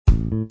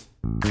I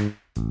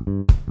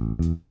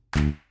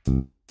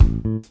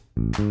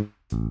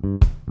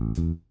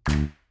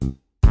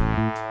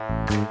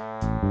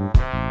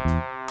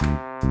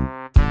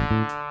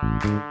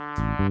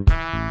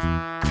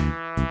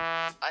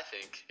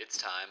think it's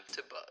time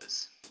to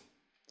buzz.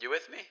 You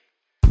with me?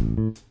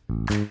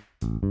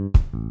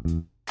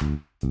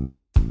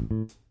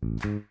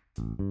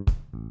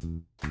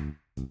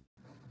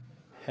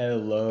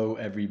 Hello,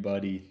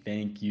 everybody.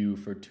 Thank you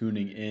for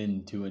tuning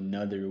in to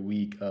another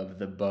week of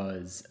The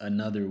Buzz,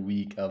 another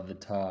week of The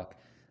Talk,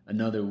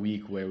 another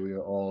week where we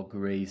are all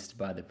graced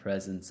by the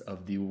presence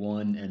of the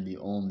one and the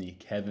only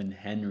Kevin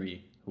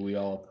Henry, who we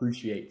all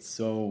appreciate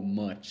so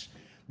much.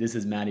 This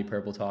is Matty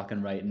Purple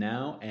talking right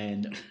now,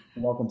 and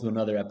welcome to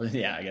another episode.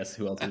 Yeah, I guess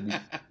who else would be?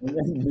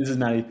 This is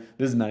Matty.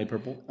 This is Matty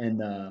Purple,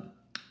 and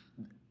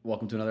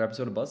welcome to another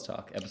episode of Buzz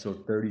Talk,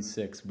 episode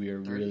 36. We are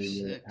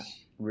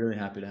really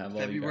happy to have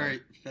all you guys.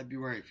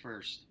 February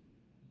 1st.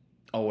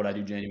 Oh, would I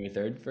do January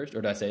 3rd first?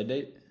 Or did I say a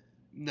date?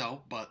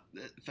 No, but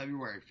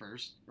February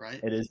 1st, right?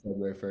 It is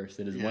February 1st.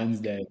 It is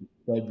Wednesday,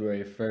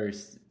 February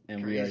 1st,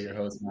 and we are Crazy. your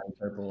hosts, Matty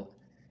Purple.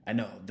 I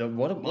know.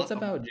 What's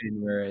about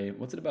January?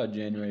 What's it about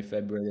January,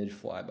 February? They just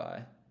fly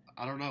by.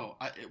 I don't know.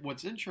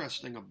 What's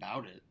interesting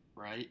about it,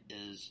 right,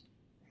 is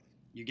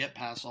you get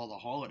past all the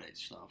holiday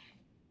stuff,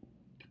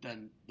 but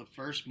then the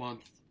first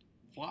month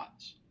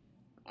flies.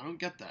 I don't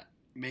get that.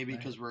 Maybe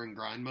because we're in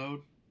grind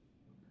mode.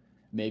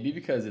 Maybe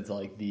because it's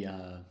like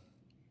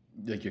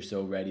like you're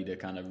so ready to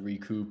kind of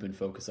recoup and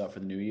focus up for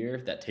the new year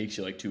that takes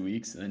you like 2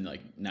 weeks, and then like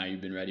now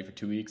you've been ready for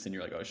 2 weeks, and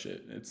you're like, oh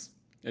shit,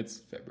 it's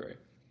February.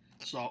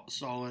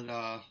 Solid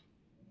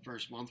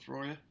first month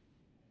for you.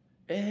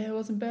 It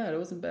wasn't bad. It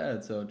wasn't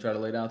bad. So try to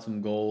lay down some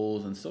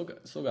goals, and still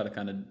got to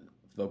kind of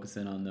focus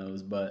in on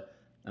those. But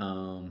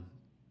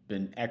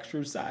been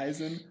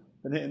exercising,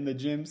 been hitting the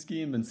gym,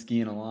 been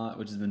skiing a lot,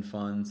 which has been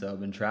fun. So I've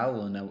been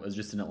traveling. I was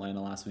just in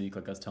Atlanta last week,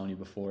 like I was telling you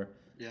before.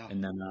 Yeah.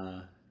 And then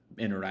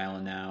in Rhode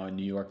Island now, in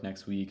New York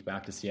next week,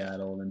 back to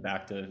Seattle, and then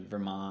back to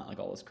Vermont, like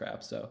all this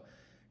crap. So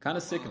kind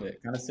of sick of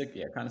it. Kind of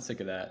sick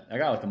of that. I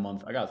got like a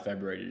month. I got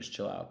February to just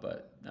chill out,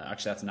 but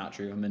actually that's not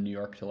true. I'm in New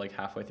York till like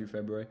halfway through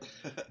February.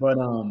 But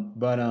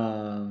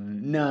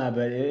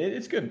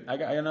it's good. I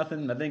got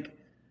nothing. I think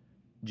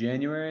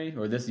January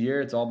or this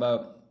year, it's all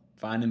about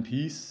finding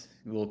peace.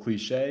 A little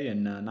cliche,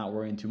 and not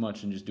worrying too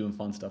much, and just doing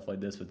fun stuff like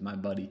this with my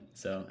buddy.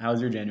 So, how's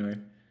your January?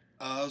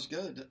 It was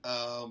good.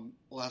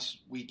 Last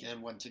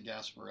weekend went to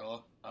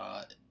Gasparilla.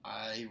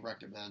 I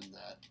recommend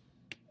that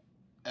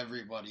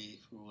everybody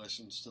who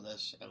listens to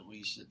this at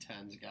least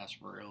attends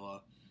Gasparilla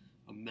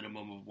a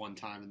minimum of one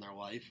time in their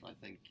life. I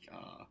think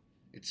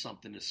it's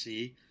something to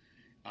see.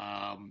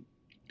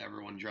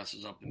 Everyone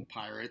dresses up in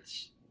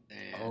pirates.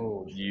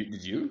 And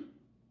did you?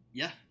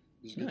 Yeah,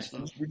 it was good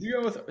stuff. Did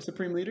you go with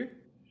Supreme Leader?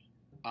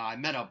 I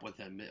met up with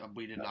him.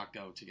 We did not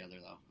go together,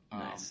 though.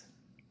 Nice.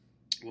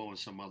 Well, with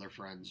some other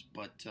friends.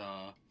 But,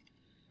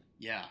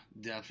 yeah,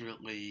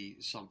 definitely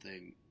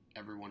something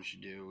everyone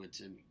should do.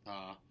 It's in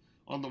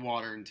on the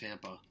water in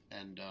Tampa,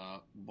 and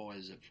boy,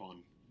 is it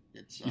fun.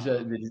 It's you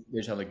said they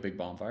just have like big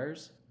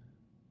bonfires.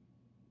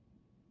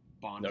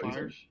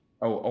 Bonfires?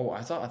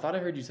 I thought I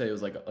heard you say it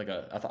was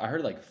I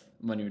heard like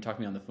when you were talking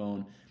to me on the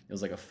phone, it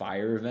was like a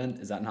fire event.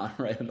 Is that not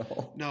right at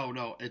all?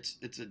 No.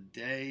 It's a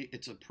day.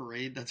 It's a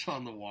parade that's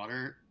on the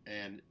water,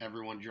 and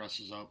everyone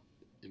dresses up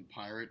in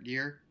pirate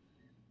gear.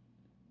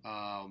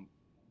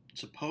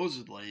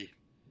 Supposedly,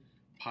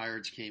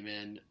 pirates came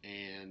in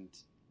and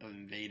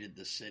invaded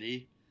the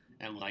city,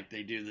 and like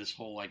they do this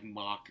whole like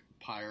mock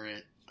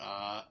pirate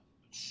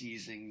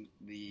seizing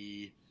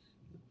the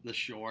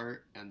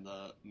shore, and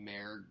the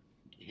mayor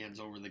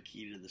hands over the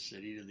key to the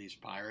city to these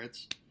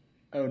pirates.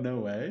 Oh, no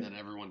way. And then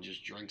everyone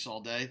just drinks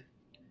all day.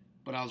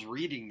 But I was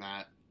reading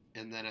that,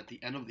 and then at the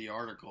end of the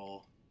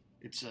article,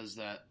 it says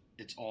that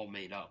it's all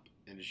made up,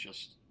 and it's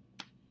just,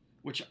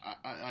 which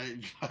I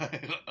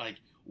like.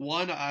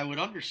 One, I would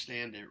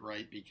understand it,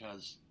 right?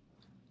 Because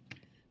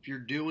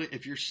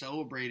if you're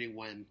celebrating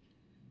when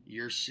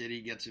your city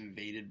gets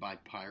invaded by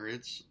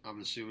pirates, I'm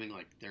assuming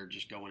like they're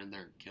just going in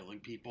there and killing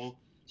people.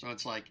 So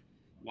it's like,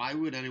 why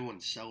would anyone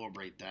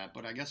celebrate that?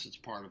 But I guess it's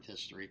part of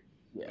history.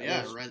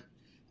 Yeah, right.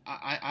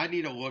 I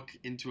need to look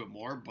into it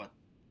more, but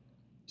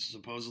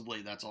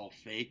supposedly that's all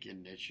fake,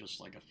 and it's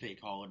just like a fake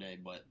holiday,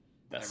 but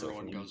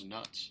everyone goes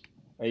nuts.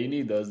 Hey, you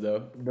need those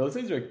though. Those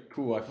things are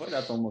cool. I feel like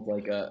that's almost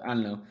like I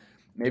don't know.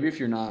 Maybe if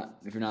you're not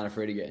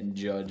afraid of getting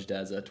judged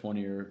as a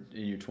 20 or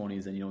in your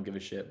 20s and you don't give a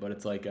shit, but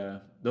it's like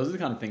those are the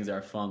kind of things that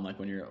are fun. Like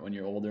when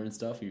you're older and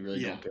stuff, you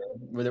really don't care.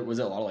 Was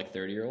it a lot of like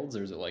 30-year-olds,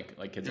 or was it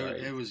like kids?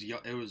 It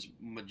was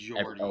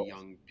majority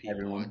young people.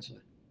 Everyone. I'd say.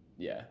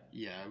 Yeah.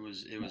 Yeah, it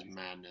was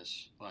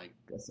madness. Like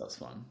that stuff's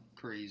fun.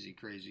 Crazy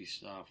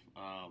stuff.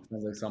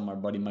 Sounds like something our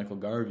buddy Michael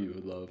Garvey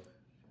would love.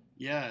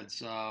 Yeah,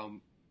 it's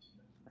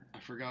I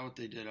forgot what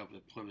they did up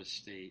at Plymouth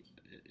State.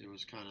 It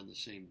was kind of the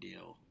same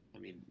deal. I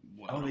mean,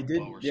 they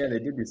did. Yeah, they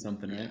did do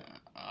something, right?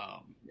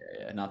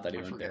 Yeah. Not that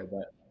he went there,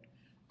 but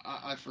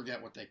I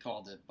forget what they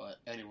called it. But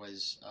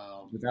anyways,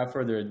 without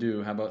further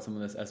ado, how about some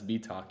of this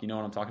SB talk? You know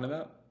what I'm talking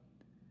about?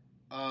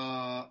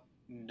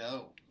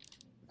 No,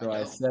 I So I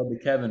don't. said to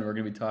Kevin, we're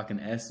going to be talking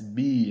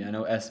SB. I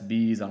know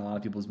SB is on a lot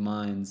of people's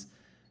minds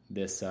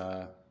this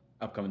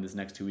upcoming this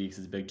next 2 weeks.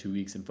 Is big 2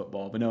 weeks in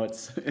football, but no,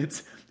 it's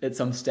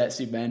some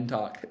Stetson Ben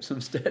talk.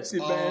 Some Stetson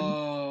Ben.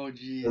 Oh, So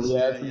jeez. we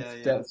Yeah, have some yeah,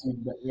 yeah.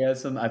 Stetson. We have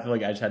some. I feel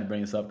like I just had to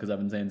bring this up because I've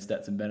been saying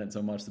Stetson Bennett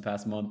so much the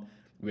past month.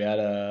 We had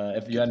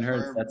if you hadn't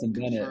heard, Stetson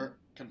Bennett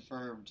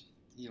Confirmed.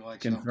 He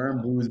likes confirmed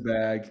alcohol. booze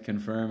bag,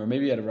 confirmed, or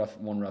maybe he had a rough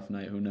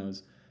night. Who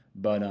knows?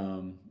 But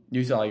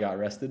you saw he got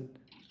arrested.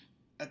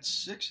 At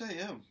 6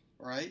 a.m.,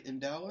 right, in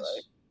Dallas?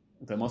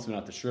 So it must have been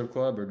at the strip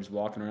club or just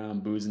walking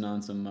around boozing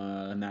on some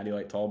Natty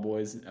Light Tall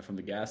Boys from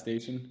the gas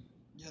station.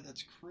 Yeah,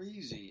 that's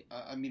crazy.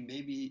 I mean,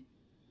 maybe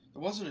it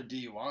wasn't a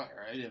DUI,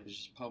 right? It was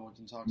just public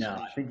No,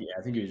 intoxication.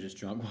 I think he was just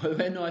drunk.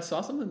 No, I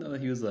saw something though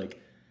that he was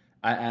like,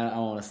 I don't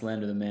want to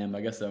slander the man, but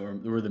I guess that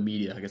we're the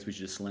media. I guess we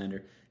should just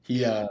slander.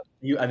 Yeah.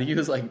 I think he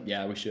was like,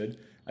 yeah, we should.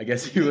 I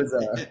guess he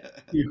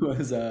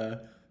was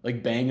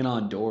like banging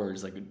on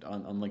doors like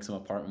on like some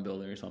apartment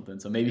building or something.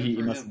 So maybe Good he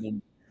for must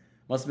him.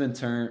 have been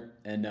turned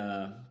and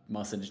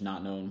must have just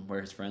not known where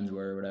his friends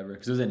were or whatever.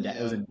 Because it was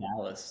Yeah. in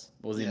Dallas.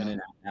 It wasn't even Yeah.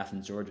 in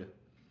Athens, Georgia.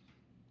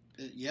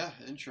 Yeah,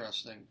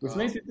 interesting. Which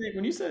makes you think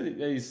when you said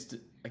that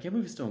I can't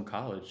believe he's still in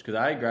college because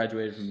I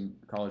graduated from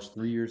college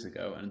 3 years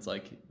ago, and it's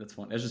like that's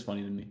fun. It's just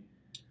funny to me.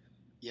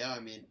 Yeah, I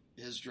mean,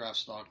 his draft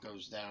stock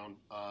goes down.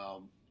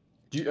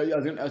 Do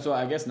you, so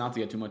I guess not to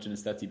get too much into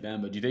Stetson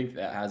Ben, but do you think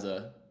that has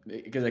a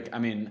because like I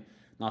mean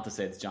not to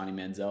say it's Johnny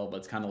Manziel, but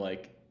it's kind of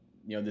like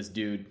this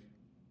dude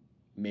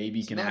maybe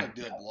It's can not a act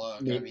good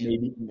look. I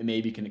mean,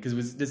 maybe can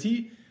because does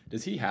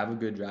he have a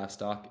good draft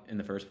stock in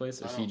the first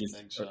place? Or I is he don't just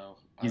think so.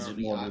 I he's don't. just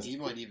more of He this?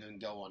 might even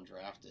go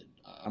undrafted.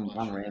 I'm I'm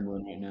not sure.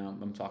 rambling right now.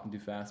 I'm talking too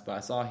fast, but I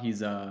saw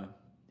he's only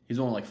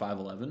like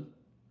 5'11".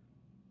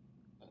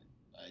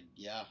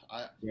 Yeah,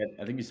 I Yeah,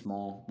 I think he's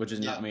small, which is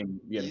not. I yeah. mean,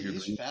 you have Drew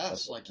He's Brees,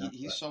 fast. Like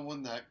he's but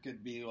someone that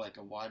could be like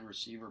a wide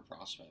receiver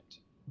prospect,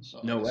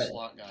 so no like a way.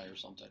 slot guy or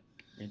something.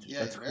 Yeah,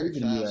 That's he's very crazy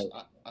to me. fast.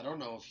 That, I don't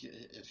know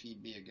if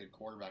he'd be a good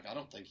quarterback. I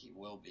don't think he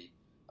will be.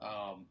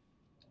 Um,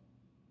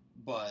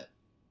 but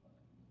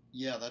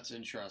yeah, that's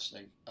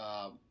interesting.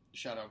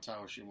 Shout out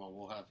Tyler Shimon.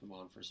 We'll have him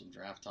on for some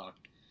draft talk.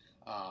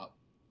 Uh,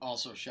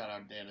 Also, shout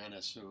out Dan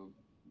Ennis, who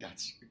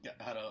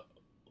had a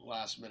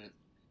last minute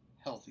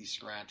healthy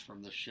scratch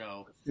from the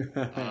show.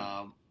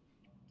 Um,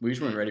 we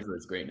just weren't ready for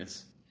his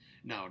greatness.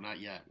 no, not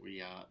yet.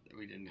 We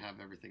didn't have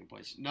everything in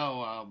place.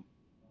 No,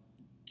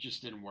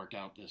 just didn't work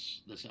out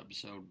this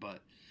episode.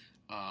 But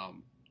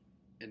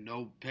and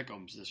no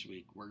pick'ems this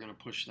week. We're gonna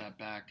push that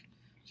back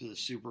to the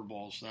Super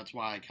Bowl. So that's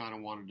why I kind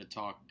of wanted to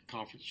talk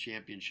conference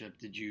championship.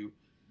 Did you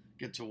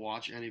get to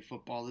watch any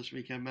football this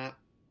weekend, Matt?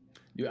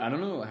 Dude, I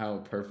don't know how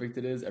perfect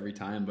it is every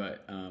time,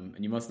 but and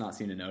you must not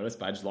seem to notice,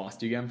 but I just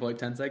lost you again for like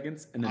 10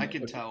 seconds, and then I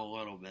can tell a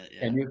little bit.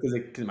 Yeah. and you because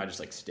am I just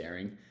like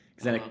staring?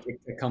 Because then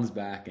it comes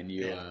back, and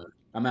you Yeah.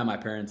 I'm at my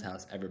parents'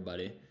 house,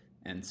 everybody,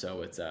 and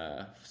so it's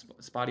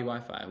spotty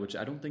Wi-Fi, which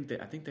I don't think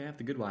I think they have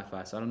the good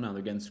Wi-Fi, so I don't know,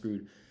 they're getting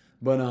screwed.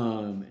 But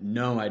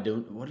no, I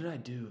don't. What did I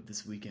do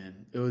this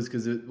weekend? It was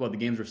because the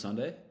games were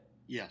Sunday.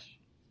 Yes.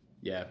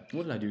 Yeah,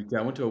 what did I do? Yeah,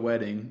 I went to a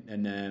wedding,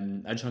 and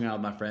then I just hung out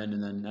with my friend,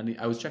 and then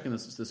I was checking the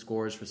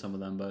scores for some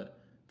of them, but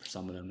for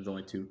some of them, there's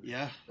only two.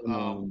 Yeah.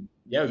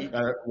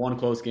 Yeah, one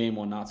close game,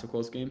 one not so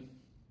close game.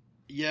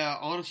 Yeah,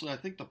 honestly, I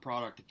think the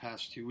product the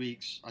past 2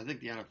 weeks, I think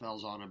the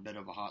NFL's on a bit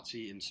of a hot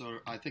seat, and so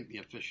I think the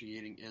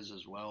officiating is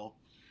as well.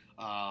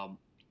 Um,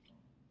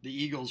 the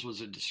Eagles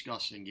was a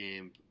disgusting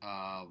game.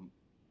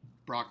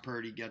 Brock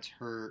Purdy gets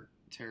hurt,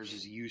 tears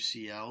his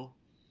UCL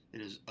in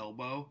his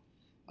elbow,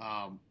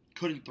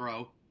 couldn't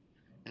throw.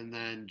 And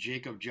then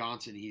Jacob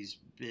Johnson, he's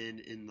been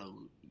in the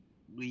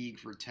league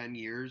for 10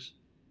 years,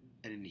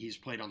 and he's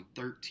played on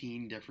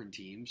 13 different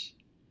teams.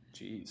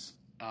 Jeez.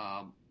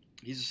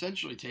 He's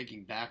essentially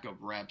taking backup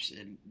reps,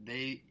 and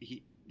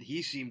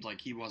he seemed like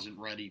he wasn't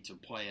ready to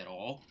play at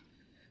all.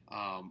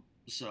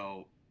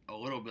 So a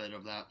little bit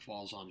of that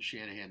falls on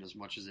Shanahan as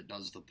much as it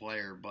does the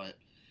player. But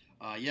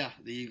yeah,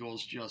 the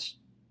Eagles just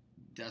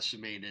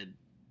decimated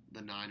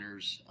the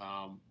Niners.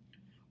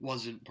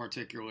 Wasn't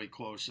particularly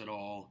close at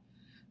all.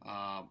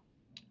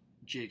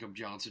 Jacob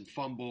Johnson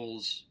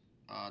fumbles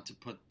to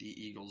put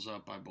the Eagles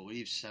up, I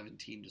believe,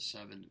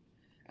 17-7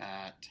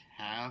 at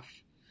half.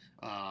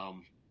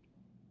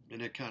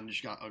 And it kind of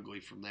just got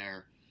ugly from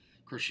there.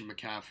 Christian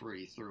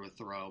McCaffrey threw a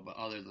throw, but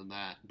other than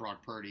that,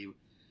 Brock Purdy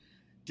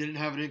didn't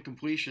have an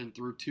incompletion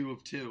through 2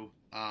 of 2.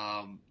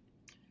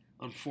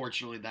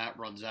 Unfortunately, that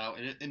runs out.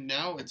 And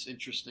now it's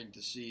interesting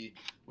to see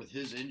with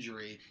his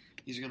injury,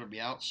 he's going to be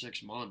out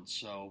 6 months.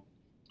 So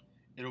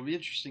it'll be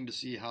interesting to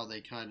see how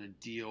they kind of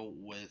deal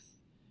with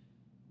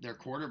their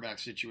quarterback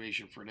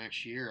situation for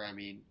next year. I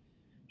mean,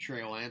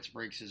 Trey Lance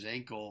breaks his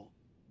ankle.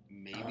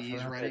 Maybe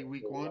he's ready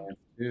week 1.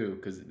 Too,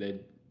 because they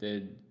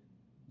did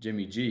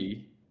Jimmy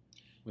G.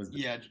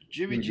 Yeah,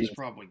 Jimmy G's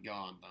probably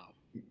gone,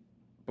 though.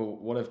 But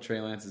what if Trey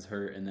Lance is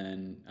hurt and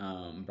then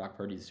Brock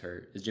Purdy's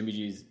hurt?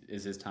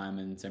 Is his time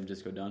in San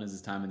Francisco done? Is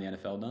his time in the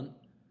NFL done?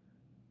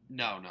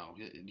 No,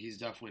 he's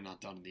definitely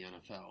not done in the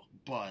NFL.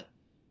 But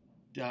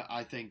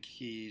I think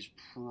he's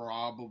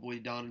probably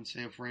done in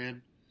San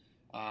Fran.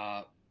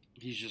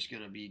 He's just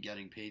going to be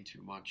getting paid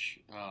too much.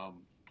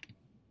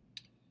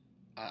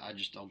 I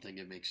just don't think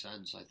it makes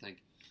sense. I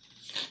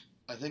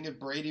think if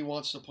Brady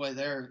wants to play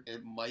there,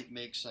 it might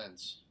make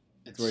sense.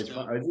 It's where he's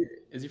from.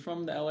 Is he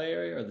from the LA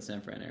area or the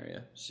San Fran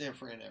area? San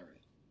Fran area.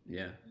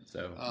 Yeah,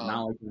 so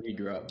not like where he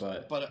grew up,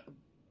 but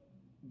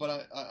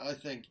I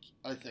think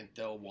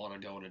they'll want to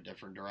go in a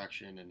different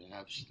direction and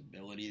have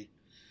stability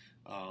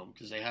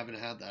because they haven't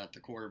had that at the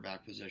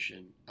quarterback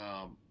position.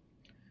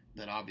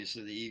 Then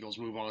obviously the Eagles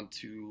move on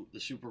to the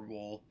Super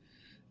Bowl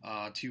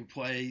to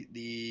play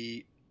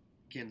the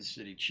Kansas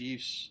City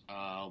Chiefs.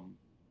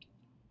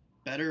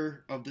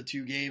 Better of the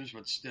two games,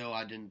 but still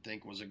I didn't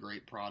think was a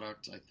great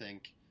product. I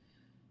think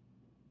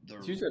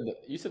you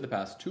said the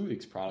past 2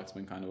 weeks product's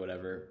been kind of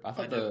whatever. I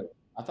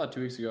thought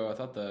 2 weeks ago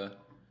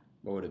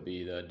what would it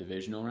be, the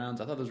divisional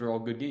rounds? I thought those were all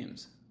good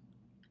games.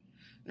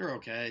 They're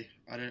okay.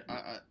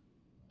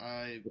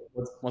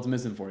 What's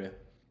missing for you?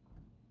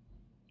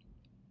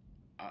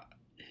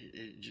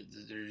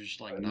 They're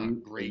just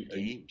not great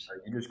games.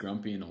 Are you just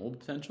grumpy and old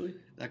potentially?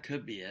 That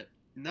could be it.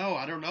 No,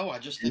 I don't know. I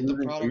just think the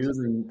product. Are you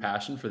losing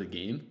passion for the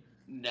game?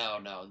 No,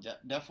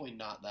 definitely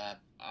not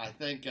that. I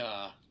think.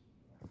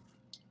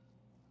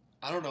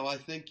 I don't know. I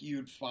think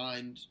you'd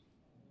find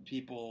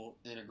people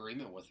in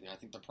agreement with me. I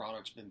think the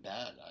product's been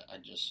bad.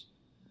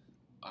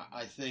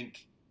 I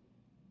think,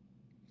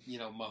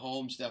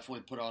 Mahomes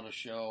definitely put on a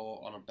show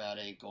on a bad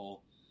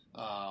ankle.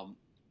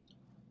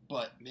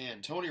 But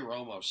man, Tony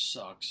Romo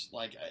sucks.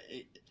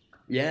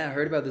 Yeah, I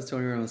heard about this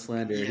Tony Romo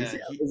slander. Yeah,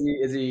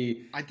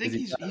 I think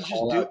he's just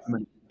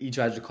he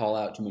tries to call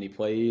out too many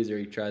plays, or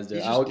he tries to.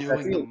 He's just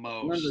doing the most.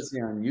 I remember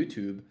listening on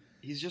YouTube.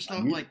 He's just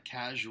not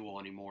casual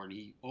anymore, and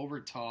he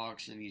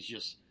overtalks, and he's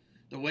just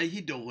the way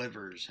he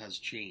delivers has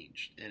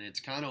changed, and it's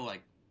kind of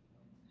like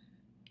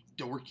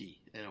dorky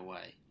in a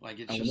way.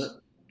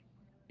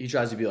 He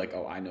tries to be like,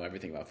 "Oh, I know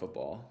everything about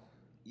football."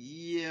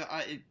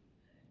 Yeah,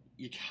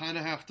 you kind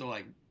of have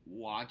to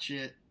watch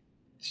it,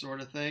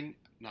 sort of thing,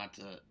 not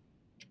to.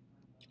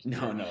 No,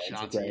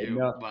 shot it's okay. to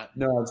you, but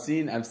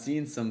I've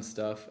seen some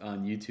stuff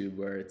on YouTube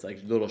where it's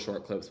like little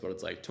short clips, but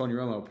it's like Tony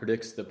Romo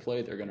predicts the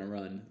play they're gonna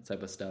run,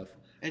 type of stuff.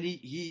 And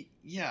he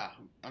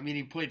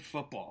played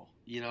football,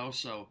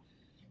 so,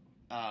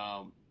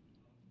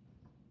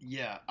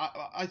 yeah,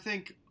 I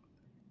think,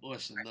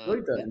 listen, I feel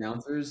like the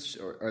announcers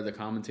or the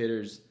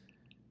commentators,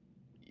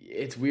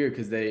 it's weird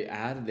because they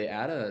add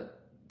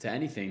to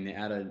anything, they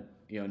add a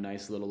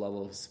nice little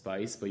level of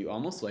spice, but you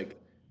almost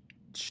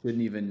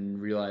shouldn't even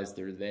realize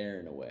they're there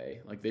in a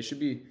way. They should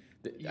be.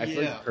 I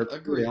feel like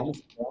purposely, they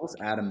almost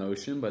add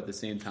emotion, but at the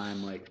same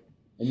time, and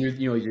you're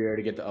there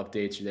to get the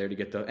updates. You're there to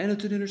get and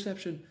it's an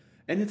interception,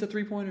 and it's a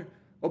 3-pointer,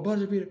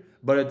 buzzer beater.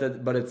 But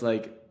it's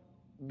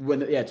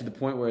to the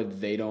point where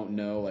they don't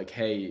know.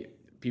 Hey,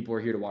 people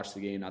are here to watch the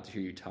game, not to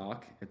hear you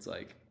talk. It's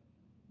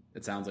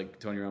it sounds like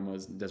Tony Romo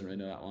doesn't really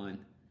know that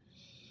line.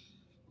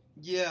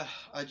 Yeah,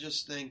 I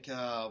just think.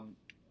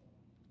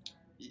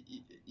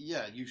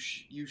 Yeah,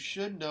 you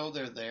should know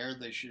they're there.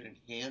 They should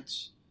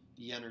enhance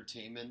the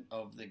entertainment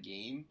of the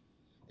game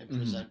and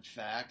present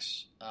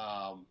facts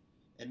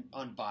and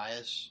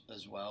unbiased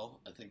as well.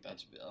 I think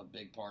that's a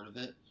big part of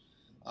it.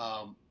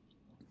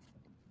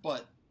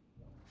 But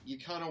you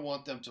kind of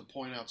want them to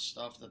point out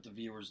stuff that the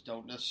viewers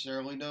don't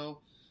necessarily know,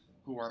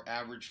 who are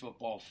average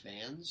football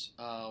fans.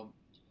 And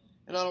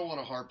I don't want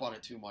to harp on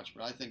it too much,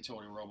 but I think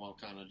Tony Romo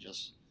kind of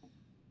just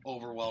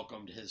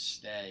overwhelmed his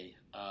stay.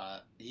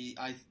 I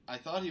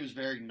thought he was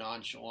very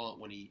nonchalant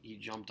when he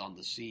jumped on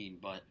the scene,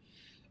 but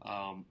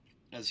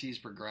as he's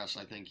progressed,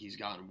 I think he's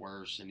gotten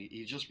worse, and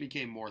he just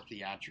became more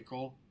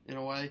theatrical in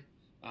a way.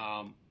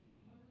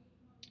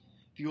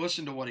 If you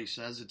listen to what he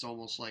says, it's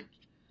almost like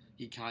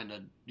he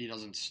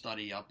doesn't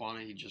study up on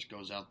it. He just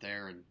goes out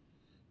there and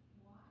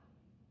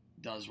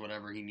does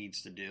whatever he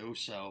needs to do.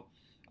 So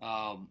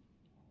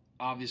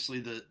obviously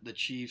the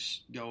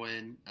Chiefs go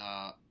in.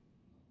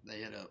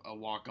 They had a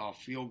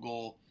walk-off field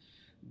goal,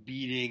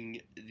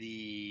 beating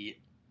the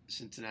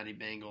Cincinnati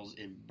Bengals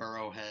in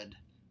Burrowhead.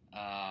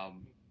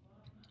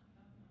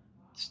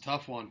 It's a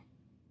tough one.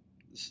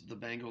 The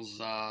Bengals,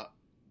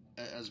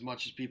 as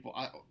much as people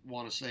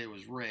want to say it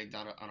was rigged,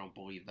 I don't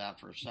believe that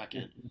for a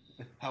second.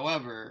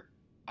 However,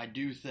 I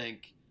do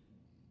think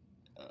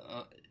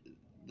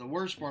the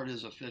worst part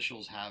is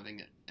officials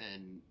having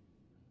an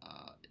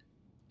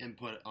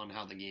input on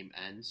how the game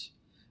ends.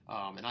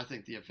 And I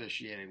think the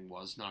officiating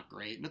was not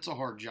great. And it's a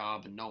hard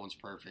job, and no one's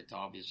perfect,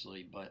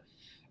 obviously. But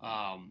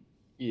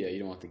yeah, you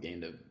don't want the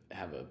game to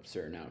have a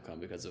certain outcome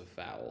because of a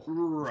foul.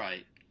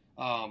 Right.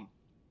 A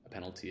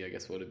penalty, I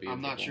guess, would it be?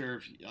 I'm not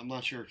sure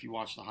if you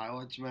watched the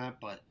highlights,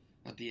 Matt, but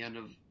at the end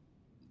of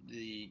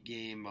the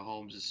game,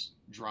 Mahomes is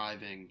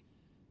driving.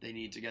 They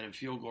need to get in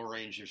field goal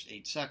range. There's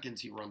 8 seconds.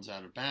 He runs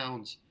out of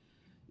bounds.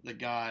 The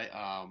guy,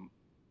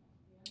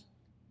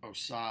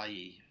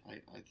 Osai,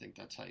 I think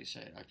that's how you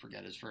say it. I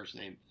forget his first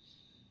name.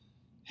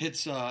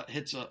 It's a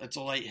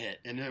late hit,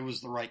 and it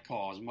was the right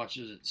call. As much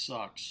as it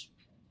sucks,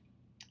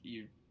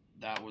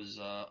 that was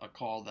a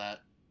call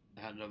that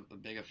had a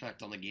big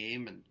effect on the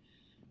game, and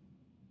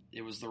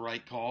it was the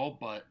right call.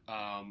 But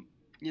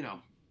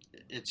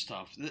it's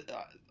tough.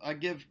 I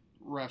give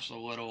refs a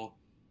little.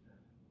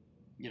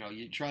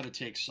 You try to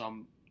take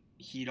some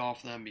heat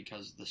off them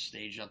because the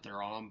stage that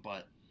they're on,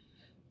 but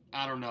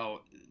I don't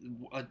know,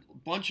 a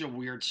bunch of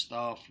weird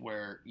stuff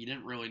where you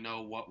didn't really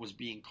know what was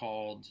being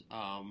called.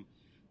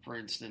 For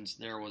instance,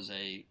 there was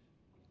a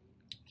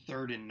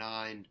 3rd and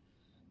 9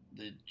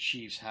 the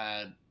Chiefs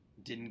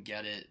didn't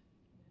get it.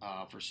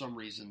 For some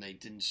reason, they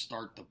didn't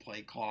start the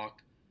play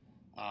clock.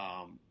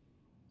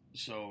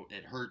 So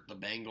it hurt the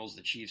Bengals.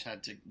 The Chiefs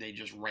they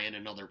just ran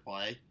another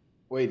play.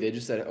 Wait, they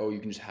just said, you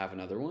can just have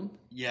another one?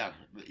 Yeah,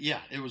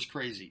 it was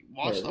crazy.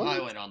 Watch the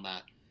highlight on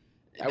that.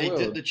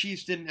 The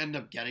Chiefs didn't end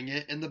up getting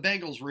it, and the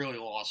Bengals really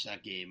lost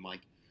that game.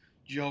 Like,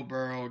 Joe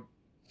Burrow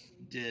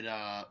did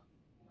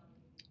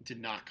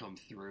not come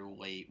through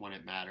late when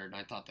it mattered, and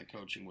I thought the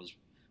coaching was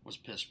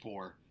piss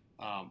poor.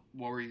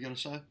 What were you going to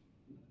say?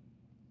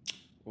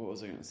 What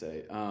was I going to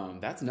say?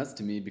 That's nuts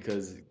to me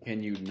because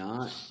can you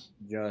not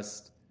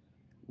just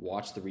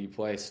watch the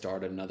replay,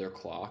 start another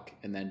clock,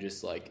 and then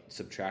just like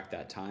subtract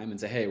that time and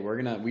say, hey,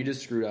 we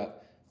just screwed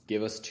up.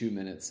 Give us 2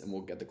 minutes and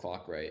we'll get the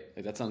clock right.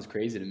 Like, that sounds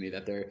crazy to me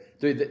that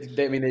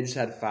they just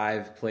had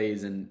 5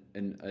 plays in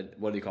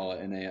what do you call it?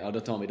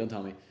 Don't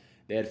tell me.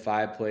 They had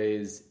 5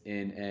 plays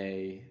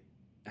in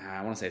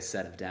I want to say a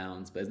set of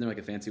downs, but isn't there like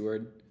a fancy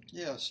word?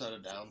 Yeah, set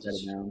of downs.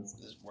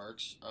 This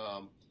works.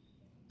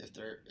 If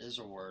there is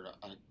a word,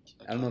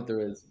 I don't know if there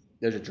is.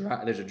 There's a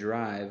drive.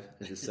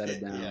 There's a set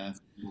of downs.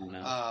 Yeah. I don't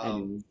know.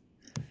 Anyways,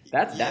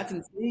 that's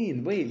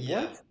insane. Wait,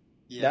 what?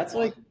 Yeah, that's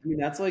like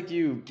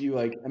you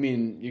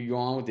go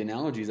on with the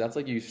analogies. That's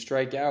like you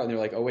strike out and they're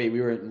like, oh wait,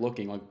 we weren't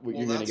looking. Like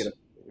you're going to get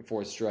a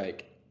forced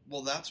strike.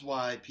 Well, that's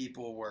why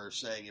people were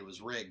saying it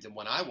was rigged. And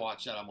when I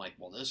watched that, I'm like,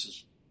 well,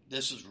 this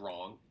is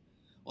wrong.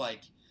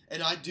 Like,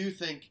 and I do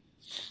think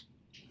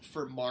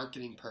for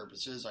marketing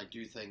purposes, I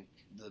do think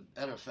the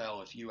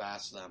NFL, if you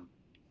ask them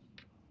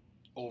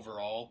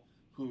overall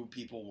who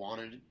people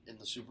wanted in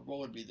the Super Bowl,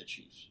 would be the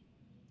Chiefs.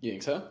 You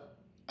think so?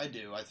 I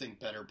do. I think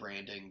better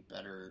branding,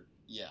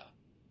 yeah.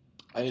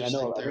 I know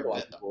a lot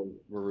of people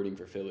were rooting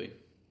for Philly.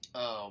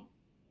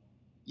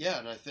 Yeah,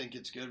 and I think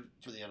it's good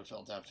for the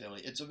NFL to have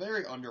Philly. It's a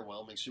very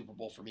underwhelming Super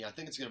Bowl for me. I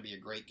think it's going to be a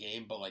great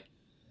game, but like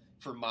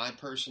for my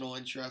personal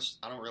interest,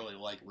 I don't really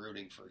like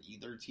rooting for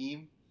either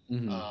team.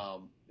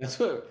 Mm-hmm. That's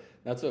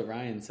what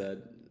Ryan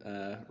said.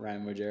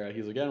 Ryan Mojera.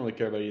 He's like, I don't really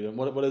care about either.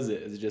 What is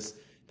it? Is it just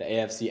the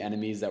AFC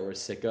enemies that we're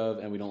sick of,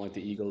 and we don't like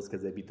the Eagles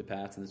because they beat the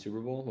Pats in the Super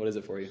Bowl? What is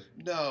it for you?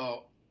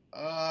 No,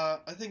 I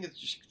think it's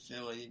just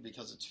Philly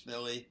because it's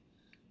Philly.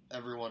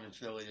 Everyone in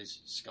Philly is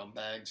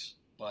scumbags,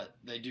 but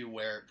they do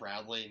wear it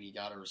proudly, and you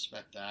got to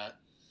respect that.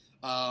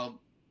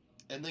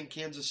 And then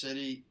Kansas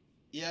City,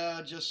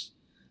 yeah, just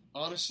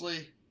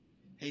honestly,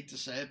 hate to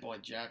say it, but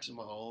like Jackson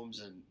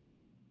Mahomes and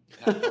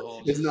Pat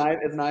Mahomes. It's not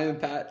even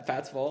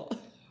Pat's fault.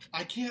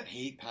 I can't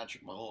hate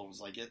Patrick Mahomes.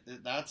 Like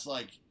that's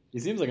like. He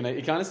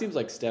kind of seems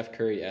like Steph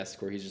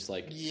Curry-esque, where he's just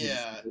like.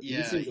 Yeah.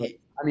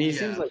 He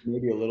seems like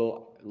maybe a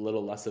little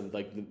less of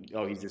like,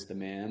 he's just the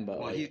man.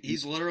 But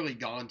he's literally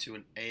gone to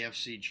an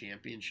AFC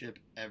championship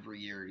every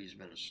year he's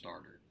been a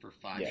starter for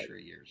 5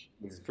 straight years.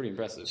 Which is pretty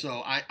impressive.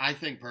 So I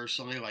think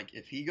personally, like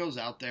if he goes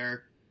out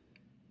there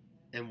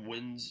and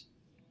wins,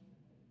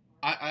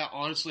 I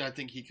honestly I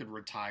think he could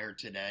retire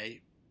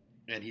today,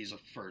 and he's a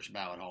first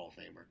ballot Hall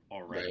of Famer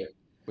already. Right.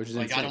 Which is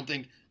like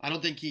insane. I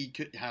don't think he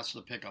has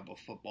to pick up a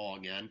football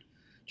again.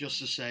 Just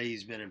to say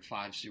he's been in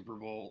 3 Super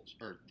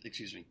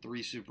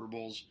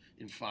Bowls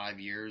in 5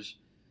 years,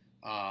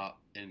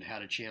 and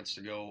had a chance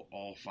to go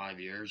all 5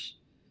 years.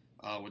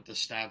 With the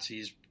stats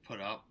he's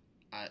put up,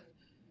 I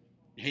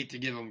hate to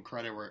give him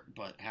credit,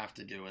 but have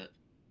to do it.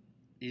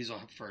 He's a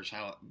first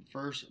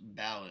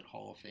ballot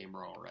Hall of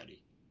Famer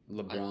already.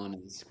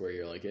 LeBron is where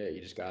you're like,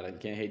 you just you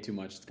can't hate too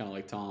much. It's kind of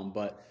like Tom,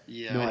 but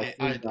yeah, no,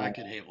 I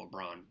could hate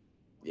LeBron.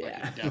 Yeah,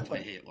 I could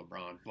definitely hate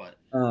LeBron, but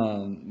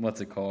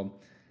what's it called?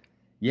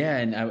 Yeah,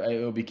 and I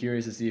will be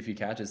curious to see if he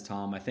catches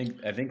Tom. I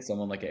think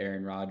someone like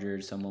Aaron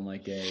Rodgers, someone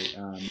like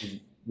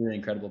really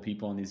incredible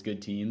people on these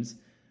good teams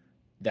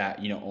that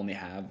only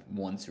have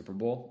 1 Super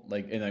Bowl.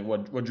 Like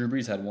what Drew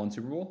Brees had 1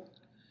 Super Bowl.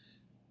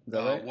 Is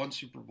that right? 1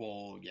 Super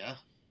Bowl, yeah.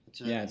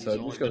 That's it. Yeah, so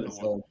it just goes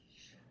to show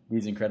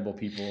these incredible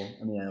people.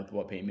 I mean, I know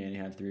what Peyton Manning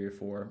had 3 or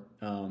 4,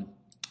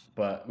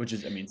 but which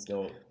is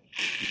still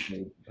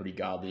pretty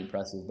godly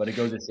impressive. But it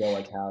goes to show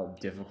like how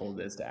difficult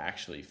it is to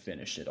actually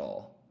finish it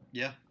all.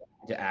 Yeah.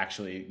 To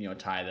actually,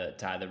 tie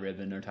the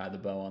ribbon or tie the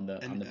bow on the.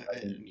 And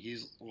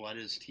he's led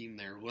his team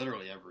there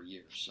literally every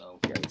year. So.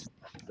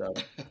 So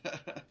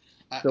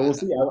we'll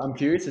see. I'm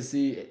curious to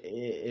see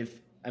if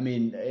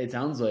it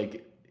sounds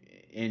like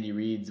Andy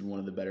Reid's one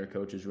of the better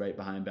coaches, right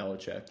behind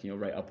Belichick.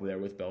 Right up there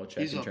with Belichick.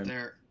 He's up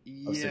there.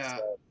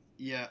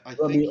 Yeah. I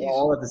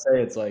all I have to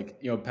say, it's like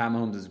Pat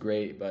Mahomes is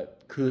great,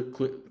 but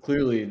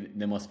clearly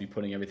they must be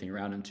putting everything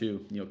around him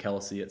too.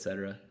 Kelsey,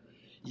 etc.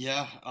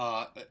 Yeah,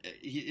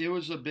 it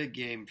was a big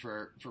game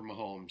for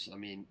Mahomes. I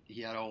mean,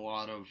 he had a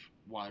lot of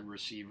wide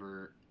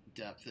receiver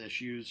depth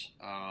issues.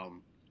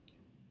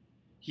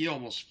 He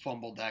almost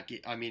fumbled that game.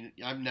 I mean,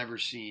 I've never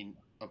seen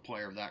a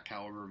player of that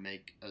caliber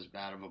make as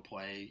bad of a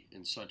play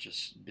in such a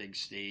big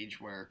stage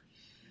where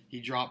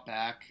he dropped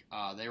back.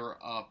 They were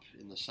up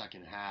in the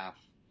second half,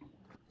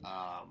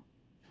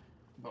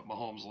 but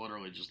Mahomes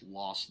literally just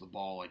lost the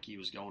ball like he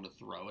was going to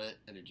throw it,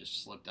 and it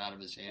just slipped out of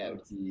his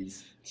hand. Oh,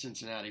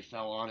 Cincinnati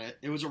fell on it.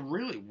 It was a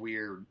really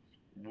weird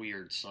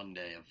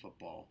Sunday of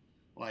football.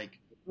 Like,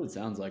 what it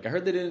sounds like. I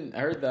heard they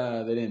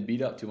didn't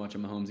beat up too much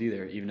of Mahomes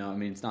either. Even though, I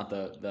mean, it's not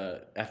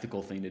the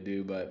ethical thing to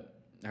do, but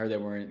I heard they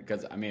weren't,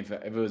 because I mean, if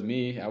it was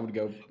me, I would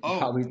go.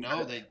 Probably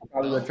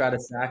would try to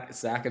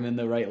sack him in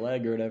the right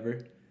leg or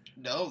whatever.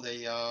 No,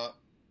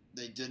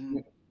 they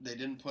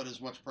didn't put as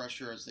much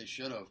pressure as they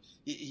should have.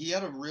 He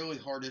had a really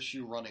hard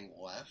issue running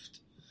left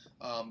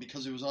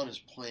because it was on his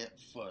plant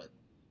foot,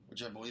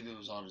 which I believe it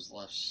was on his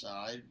left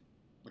side,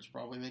 which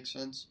probably makes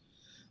sense.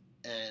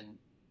 And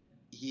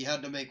he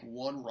had to make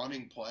one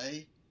running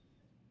play,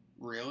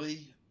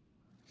 really,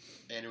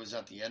 and it was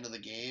at the end of the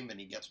game, and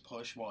he gets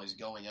pushed while he's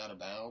going out of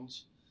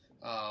bounds.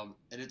 And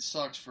it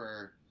sucks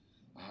for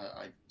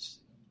I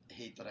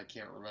hate that I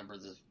can't remember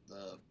the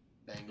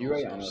Bengals. You're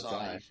right on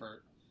Osai.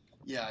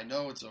 Yeah, I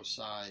know it's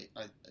Osai.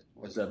 I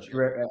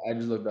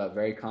just looked up.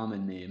 Very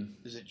common name.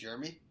 Is it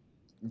Jeremy?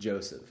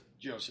 Joseph,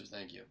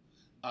 thank you.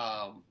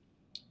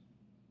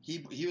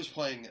 He was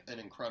playing an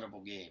incredible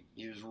game.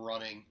 He was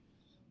running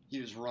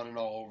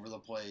all over the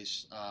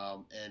place.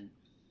 And,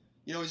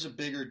 you know, he's a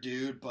bigger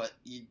dude, but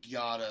you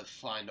gotta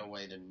find a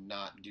way to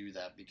not do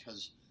that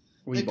because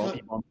he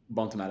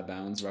bumped him out of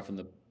bounds, roughing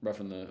the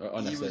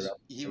unnecessary.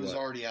 He was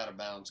already out of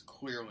bounds,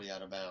 clearly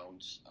out of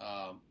bounds.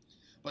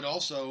 But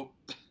also,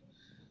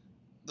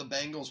 the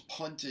Bengals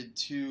punted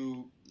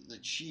to the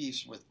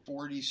Chiefs with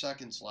 40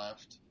 seconds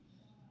left,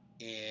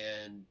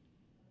 and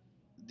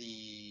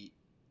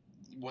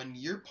when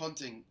you're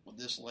punting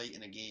this late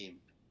in a game,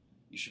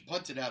 you should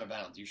punt it out of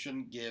bounds. You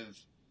shouldn't give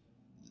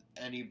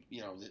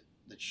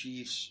the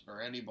Chiefs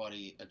or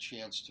anybody a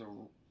chance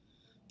to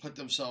put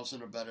themselves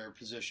in a better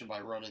position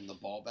by running the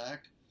ball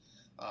back.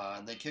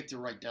 And they kicked it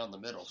right down the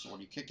middle. So when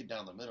you kick it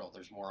down the middle,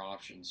 there's more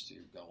options to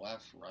go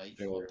left, right,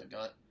 flip the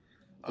gut.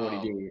 What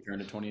did he do? He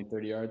turned to 20,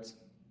 30 yards?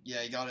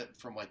 Yeah, he got it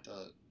from like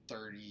the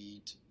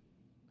 30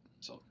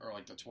 or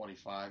like the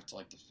 25 to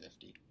like the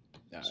 50.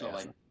 Yeah, so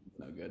like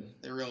no good.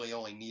 They really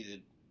only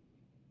needed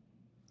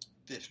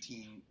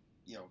 15,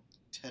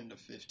 10 to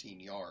 15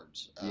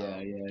 yards.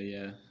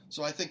 Yeah.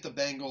 So I think the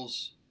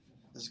Bengals,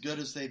 as good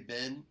as they've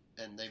been,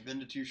 and they've been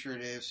to 2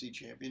 straight AFC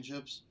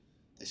championships,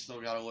 they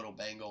still got a little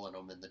Bengal in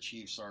them, and the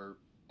Chiefs are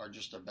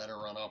just a better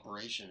run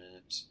operation, and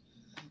it's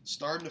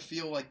starting to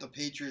feel like the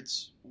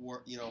Patriots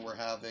were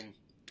having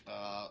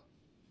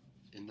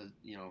in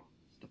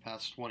the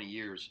past 20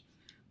 years.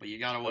 But you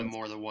got to win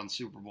more than one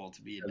Super Bowl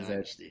to be a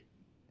dynasty.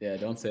 Yeah,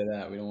 don't say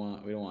that. We don't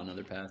want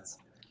another Pats.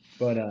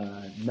 But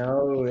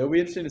no, it'll be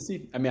interesting to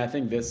see. I mean, I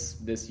think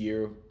this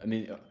year, I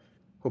mean,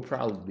 he'll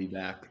probably be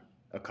back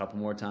a couple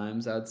more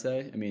times, I'd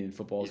say. I mean,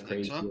 football is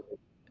crazy. So?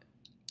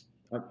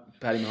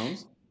 Patty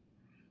Mahomes?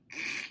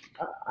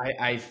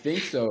 I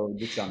think so,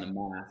 just on the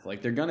math.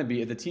 Like, they're going to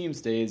be, if the team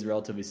stays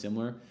relatively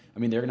similar, I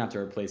mean, they're going to have to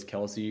replace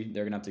Kelsey.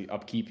 They're going to have to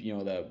upkeep,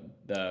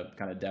 the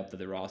kind of depth of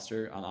the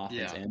roster on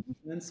offense and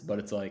defense. But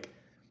it's like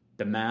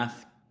the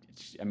math,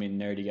 I mean,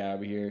 nerdy guy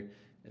over here,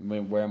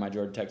 wearing my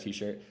Georgia Tech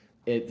t-shirt.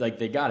 It's like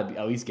they got to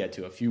at least get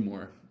to a few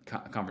more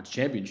conference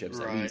championships.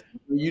 Right.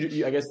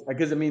 You, I guess,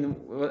 because, I mean,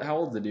 how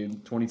old's the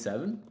dude?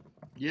 27?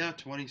 Yeah,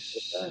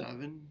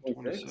 27,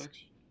 26.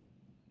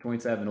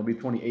 27. He'll be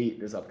 28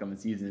 this upcoming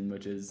season,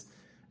 which is,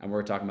 and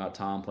we're talking about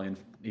Tom playing,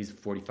 he's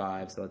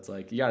 45, so it's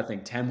like, you got to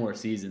think 10 more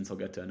seasons he'll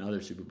get to another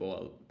Super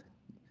Bowl.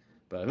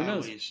 But who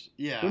knows? At least.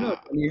 Yeah. Who knows?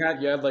 You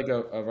had like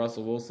a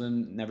Russell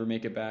Wilson never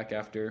make it back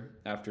after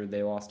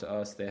they lost to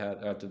us. They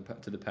had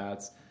to the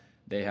Pats.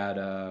 They had,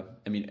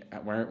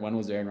 when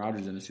was Aaron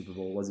Rodgers in the Super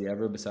Bowl? Was he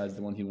ever, besides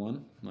the one he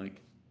won?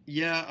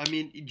 Yeah, I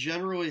mean,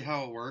 generally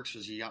how it works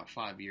is he got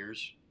 5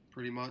 years,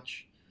 pretty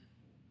much.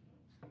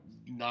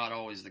 Not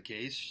always the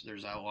case.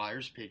 There's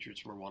outliers.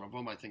 Patriots were one of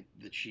them. I think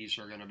the Chiefs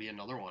are going to be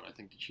another one. I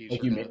think the Chiefs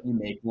you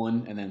make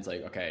one, and then it's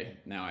like, okay,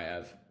 now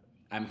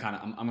I'm going to be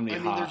hot. I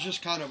mean, there's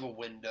just kind of a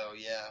window,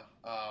 yeah.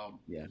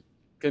 Yeah.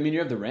 I mean, you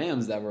have the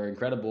Rams that were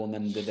incredible, and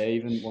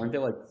then weren't they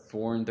like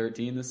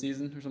 4-13 this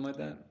season or something like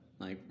that?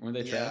 Like, weren't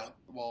they trash? Yeah,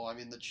 well, I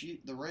mean,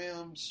 the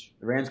Rams...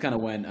 The Rams kind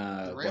of went...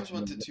 the Rams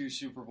went to 2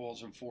 Super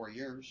Bowls in 4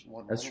 years.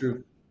 That's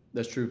true.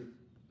 That's true.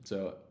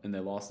 So, and they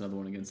lost another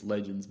one against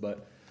Legends,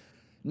 but...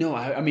 No,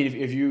 I mean, if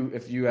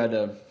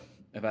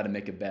I had to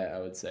make a bet, I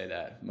would say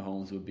that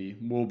Mahomes will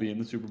be in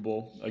the Super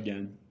Bowl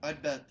again.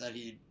 I'd bet that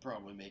he'd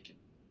probably make it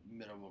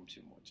minimum 2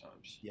 more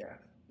times. Yeah.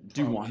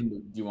 Do you want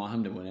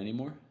him to win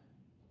anymore?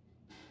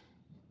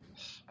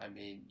 I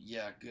mean,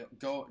 yeah.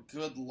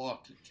 Good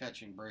luck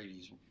catching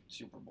Brady's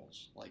Super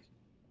Bowls. Like,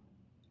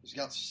 he's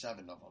got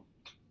 7 of them.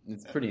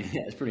 It's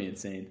pretty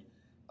insane.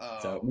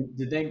 So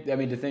to think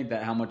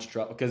that how much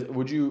trouble, because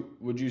would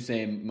you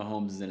say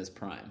Mahomes is in his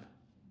prime?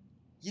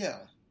 Yeah,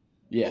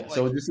 Yeah. But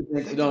So like, just to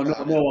think, think no, no,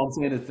 about it. no. I'm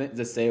saying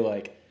to say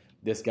like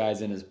this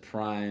guy's in his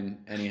prime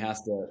and he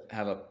has to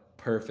have a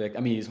perfect.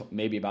 I mean, he's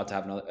maybe about to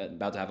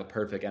have a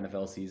perfect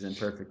NFL season,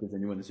 perfect because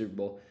then you win the Super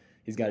Bowl.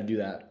 He's got to do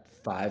that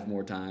 5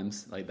 more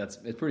times. Like it's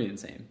pretty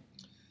insane.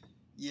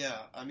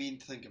 Yeah, I mean,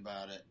 think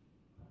about it.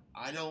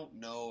 I don't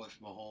know if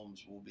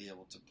Mahomes will be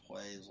able to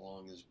play as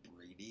long as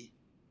Brady.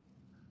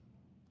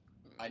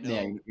 I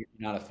Yeah, know. you're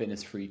not a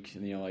fitness freak,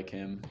 like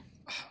him.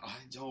 I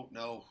don't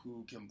know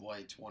who can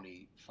play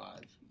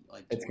 25,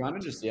 like It's kind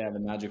of just 22. the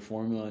magic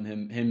formula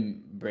and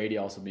him Brady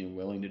also being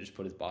willing to just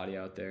put his body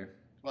out there.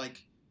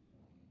 Like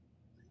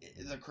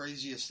the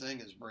craziest thing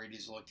is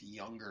Brady's looked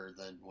younger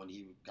than when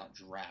he got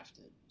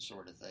drafted,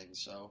 sort of thing.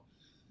 So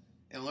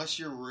unless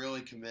you're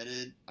really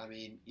committed, I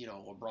mean,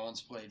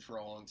 LeBron's played for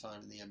a long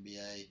time in the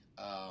NBA.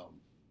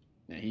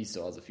 Yeah, he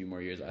still has a few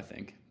more years, I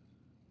think.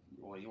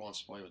 Well, he wants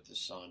to play with his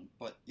son,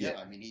 but Yeah, yeah,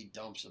 I mean, he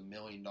dumps $1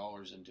 million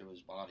into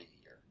his body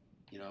a year.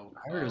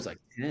 I heard it was like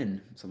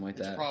 10, something like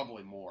It's that.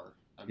 probably more.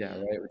 I Yeah,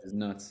 mean, right, which is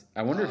nuts.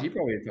 I wonder if he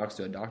probably talks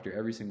to a doctor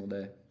every single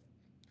day.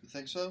 you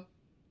think so?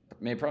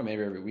 Maybe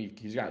every week.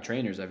 He's got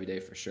trainers every day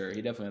for sure.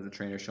 He definitely has a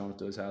trainer showing up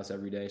to his house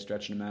every day,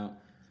 stretching him out.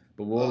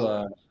 But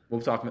Oh,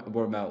 we'll talk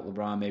more about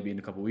LeBron maybe in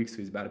a couple weeks. 'Cause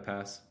he's about to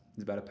pass.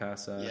 He's about to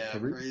pass yeah,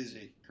 Kobe.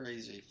 crazy,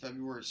 crazy.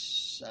 February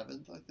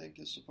 7th, I think,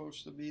 is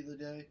supposed to be the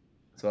day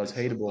So as against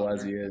the hateable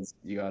as he Thunder. is,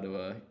 you got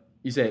to.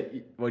 You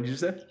say what did you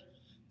say?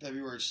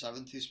 February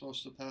 7th, he's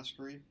supposed to pass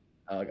Kareem.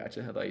 Oh,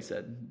 gotcha. I thought you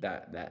said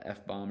that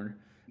f bomber.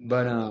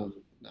 But No,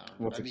 no, no.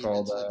 what's I it mean,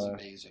 called? it's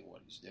amazing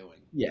what he's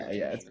doing. That's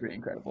Yeah, for it's sure. pretty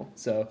incredible.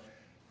 So,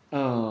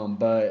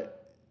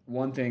 but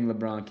one thing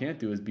LeBron can't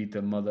do is beat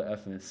the mother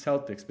effing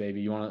Celtics,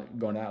 baby. You want to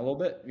go on that a little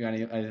bit? You got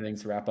anything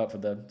to wrap up for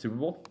the Super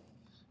Bowl?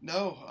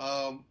 No,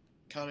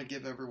 kind of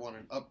give everyone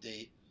an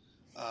update.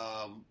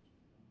 Um,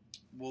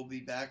 we'll be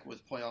back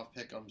with playoff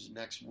pick'ems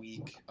next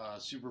week,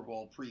 Super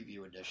Bowl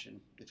preview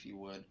edition, if you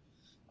would,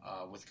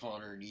 with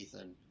Connor and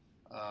Ethan.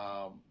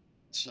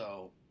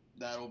 So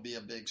that'll be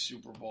a big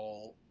Super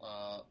Bowl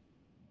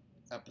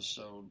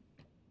episode,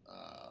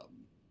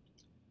 um,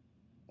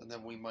 and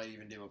then we might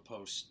even do a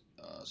post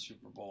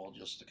Super Bowl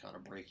just to kind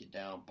of break it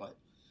down. But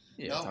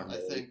Yeah, no, talk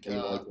about what you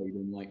like, what you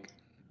didn't like.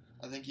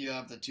 I think you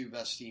have the two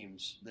best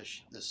teams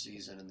this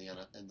season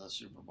in the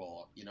Super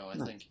Bowl. I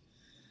No. think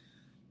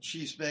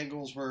Chiefs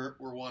Bengals were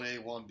 1A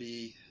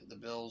 1B. The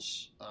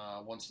Bills,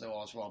 once they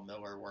lost Von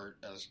Miller, weren't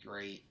as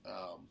great.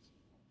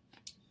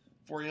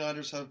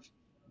 49ers have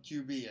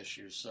QB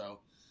issues, so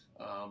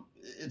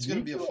it's Do going you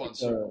to be a feel fun like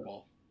Super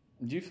Bowl.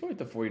 Do you feel like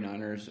the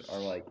 49ers are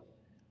like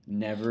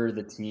never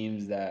the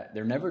teams that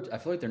they're never I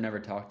feel like they're never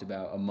talked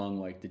about among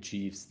like the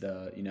Chiefs,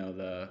 the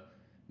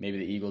maybe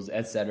the Eagles,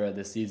 etc.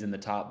 this season, the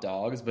top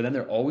dogs, but then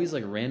they're always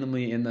like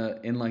randomly in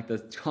like the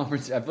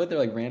conference. I feel like they're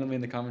like randomly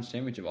in the conference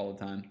championship all the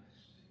time.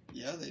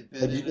 Yeah, they've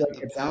been Like, in it the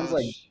past. it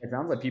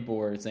sounds like people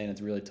were saying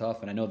it's really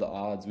tough, and I know the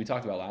odds we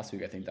talked about last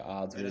week. I think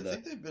And I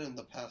think they've been in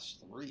the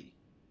past three.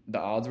 the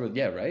odds were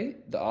yeah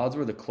right. The odds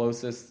were the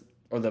closest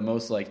or the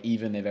most like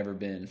even they've ever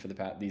been for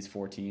these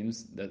four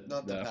teams.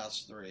 Not the The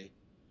past three.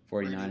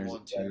 Brady 49ers,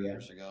 won 2 etc.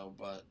 years ago,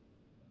 but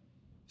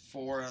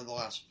 4 out of the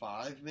last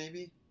 5,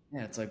 maybe.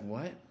 Yeah, it's like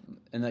what?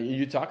 And like,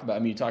 you talk about, I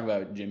mean, you talk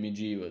about Jimmy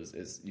G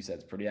is you said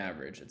it's pretty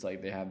average. It's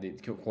like they have the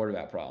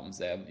quarterback problems.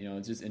 They have,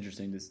 it's just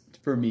interesting.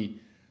 For me,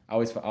 I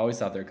always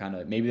thought they're kind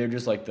of maybe they're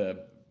just like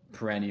the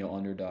perennial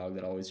underdog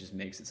that always just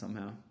makes it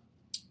somehow.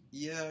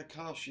 Yeah,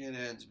 Kyle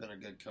Shanahan's been a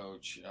good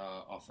coach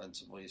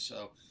offensively,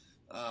 so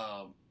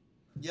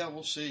yeah,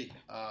 we'll see.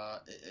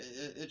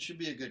 It should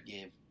be a good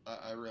game.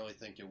 I really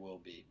think it will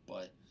be.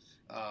 But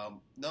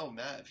no,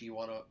 Matt, if you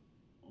want to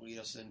lead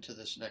us into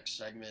this next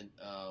segment,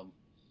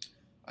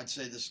 I'd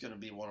say this is going to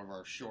be one of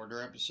our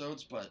shorter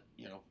episodes, but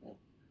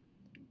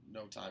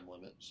no time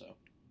limit. So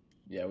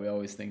Yeah, we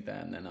always think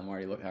that, and then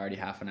already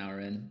half an hour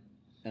in.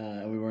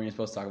 We weren't even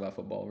supposed to talk about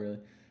football really,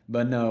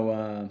 but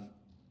no,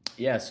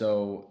 yeah.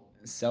 So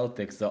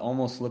Celtics, the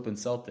almost slipping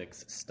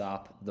Celtics,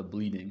 stop the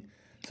bleeding.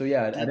 So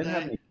yeah, I did didn't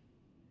have they? any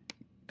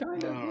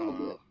kind of a little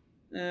bit.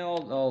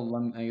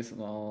 I guess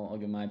I'll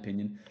give my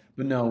opinion.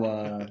 But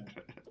no,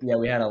 yeah,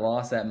 we had a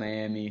loss at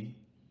Miami,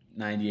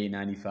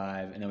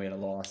 98-95, and then we had a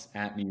loss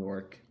at New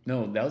York.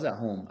 No, that was at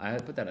home. I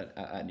put that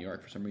at New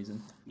York for some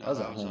reason. That No, was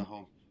at that was at home.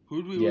 home.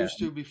 Who'd we Yeah. lose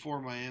to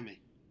before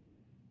Miami?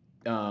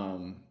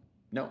 No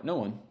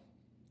one.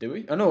 Did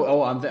we? Oh no.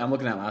 Oh, I'm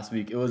looking at last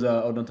week. It was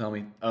oh, don't tell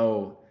me.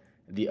 Oh,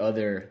 the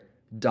other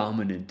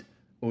dominant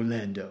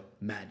Orlando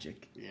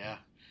Magic, Yeah,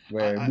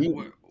 where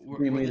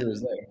Supreme we're Leader the,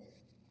 was there.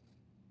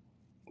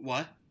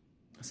 what?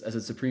 As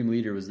a Supreme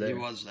Leader was He there.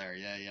 was there.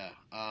 Yeah, yeah.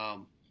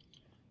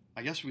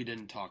 I guess we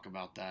didn't talk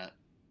about that,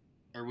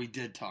 or we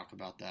did talk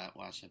about that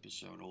last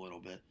episode a little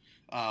bit.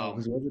 Oh, Um,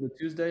 because was it a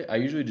Tuesday? I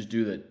usually just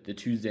do the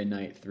Tuesday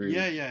night through.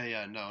 yeah, yeah,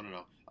 yeah. No, no,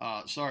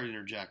 no. Sorry to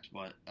interject,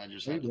 but I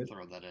just Are you had to good?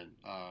 throw that in.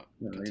 No,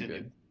 you're Continue.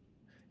 good.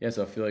 Yeah,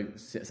 so I feel like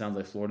it sounds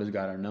like Florida's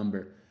got our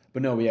number.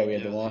 But no, yeah, They we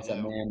had the do. They loss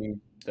at do. Miami,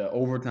 the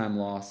overtime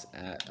loss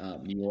at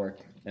New York,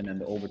 and then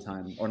the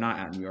overtime, or not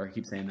at New York, I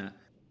keep saying that,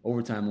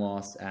 overtime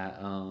loss at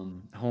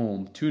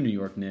home to New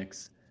York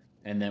Knicks.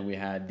 and then we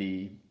had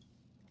the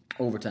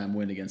overtime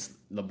win against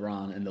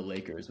LeBron and the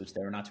Lakers, which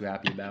they were not too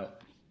happy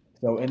about.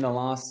 So in the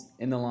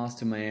loss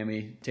to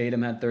Miami,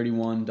 Tatum had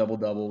 31 double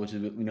double, which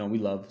is we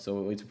love. So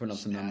at least we're putting up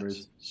some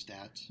numbers.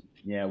 Stats.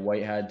 Yeah,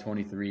 White had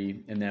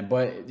 23, and then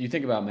but you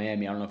think about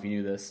Miami. I don't know if you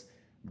knew this.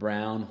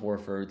 Brown,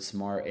 Horford,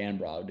 Smart, and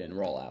Brogdon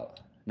roll out.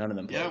 None of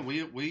them played.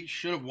 Yeah, we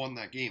should have won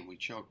that game. We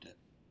choked it.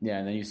 Yeah,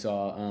 and then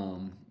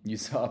you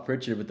saw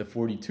Pritchard with the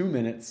 42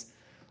 minutes,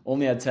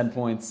 only had 10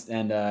 points,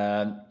 and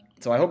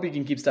so I hope he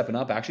can keep stepping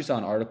up. I actually saw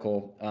an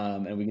article,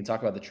 and we can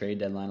talk about the trade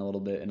deadline a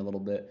little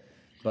bit,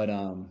 but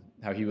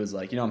how he was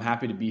like, I'm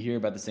happy to be here,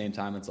 but at the same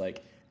time, it's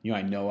like,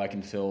 I know I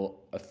can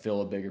fill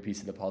a bigger piece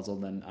of the puzzle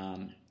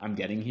than I'm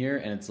getting here,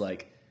 and it's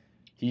like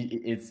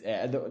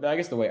I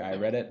guess the way I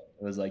read it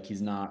was like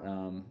he's not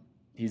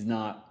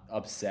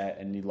upset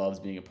and he loves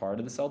being a part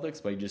of the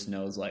Celtics, but he just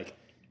knows like,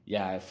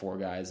 yeah, I have 4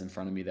 guys in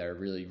front of me that are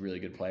really, really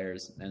good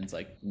players, and it's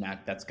like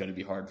that's going to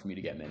be hard for me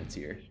to get minutes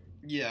here.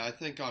 Yeah, I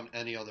think on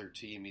any other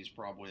team, he's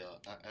probably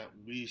at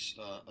least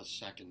a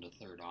second to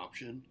third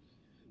option.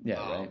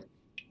 Yeah, right.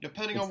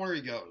 Depending on where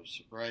he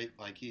goes, right?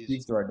 Like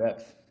speaks to our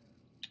depth.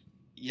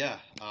 Yeah,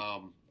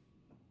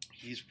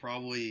 he's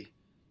probably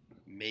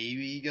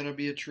maybe gonna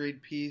be a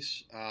trade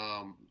piece.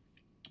 Kind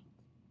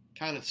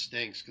of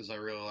stinks because I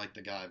really like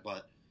the guy,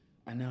 but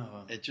I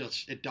know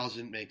it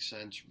doesn't make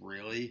sense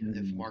really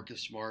if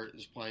Marcus Smart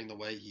is playing the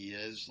way he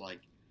is. Like,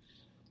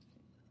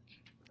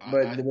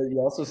 but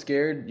you're also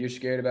scared. You're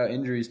scared about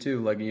injuries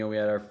too. Like we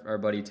had our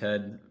buddy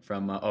Ted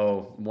from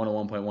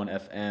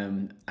 101.1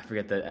 FM. I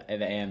forget the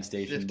AM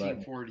station,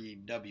 1540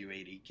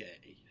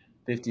 WADK.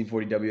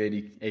 1540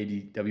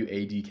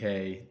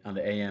 WADK on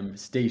the AM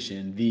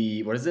station.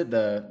 The what is it?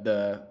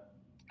 The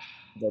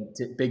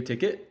Big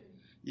Ticket.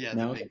 Yeah,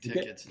 the Big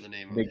Ticket's the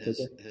name of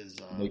his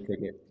Big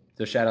Ticket.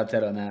 So shout out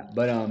Ted on that.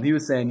 But he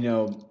was saying,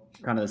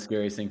 kind of the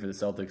scariest thing for the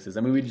Celtics is,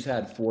 we just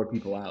had 4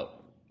 people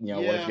out.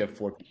 What if you have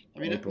 4 people? I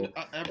mean,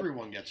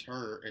 everyone gets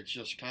hurt. It's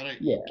just kind of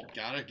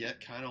gotta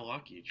get kind of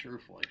lucky,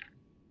 truthfully.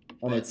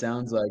 And it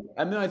sounds like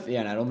I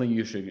don't think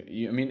you should.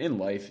 In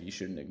life you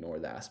shouldn't ignore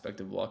the aspect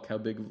of luck, how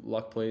big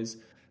luck plays.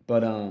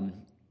 But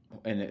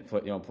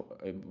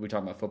we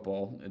talk about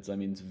football.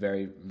 It's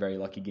very, very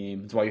lucky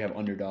game. It's why you have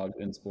underdogs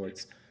in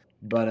sports.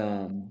 But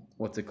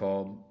what's it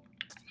called?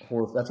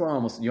 That's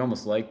why you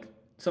almost like.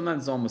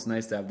 Sometimes it's almost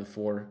nice to have the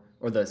 4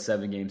 or the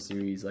 7 game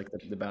series, like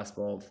the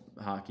basketball,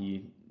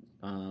 hockey.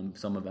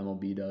 Some of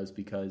MLB does,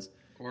 because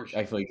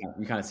I feel like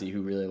you kind of see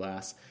who really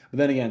lasts. But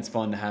then again, it's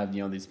fun to have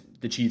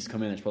the Chiefs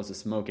come in. They're supposed to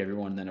smoke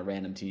everyone, and then a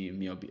random team,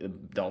 the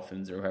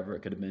Dolphins or whoever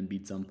it could have been,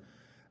 beats them.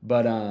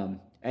 But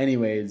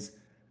anyways,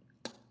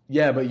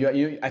 yeah. But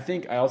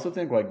I also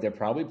think like they're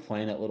probably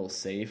playing it a little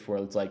safe, where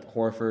it's like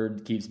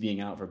Horford keeps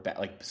being out for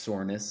like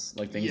soreness,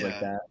 like things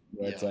like that.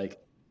 Where it's like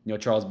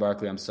Charles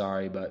Barkley, I'm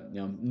sorry, but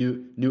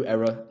new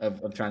era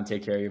of trying to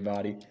take care of your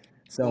body.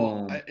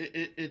 So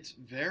it's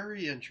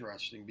very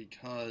interesting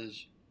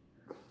because,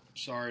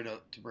 sorry to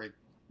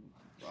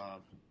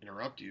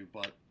interrupt you,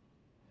 but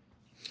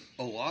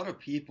a lot of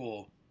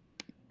people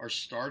are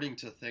starting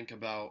to think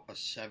about a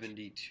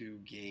 72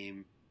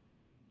 game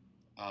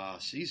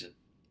season.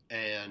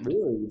 And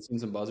really, you've seen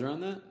some buzz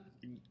around that?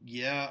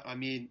 Yeah, I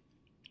think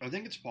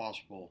it's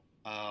possible.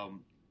 I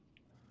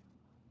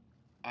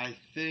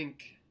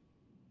think,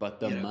 but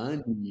the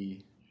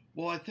money.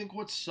 Well, I think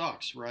what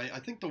sucks, right? I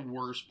think the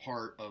worst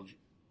part of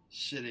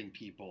sitting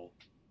people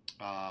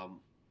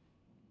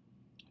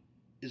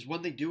is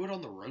when they do it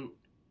on the road.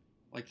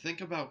 Like,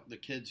 think about the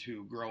kids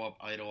who grow up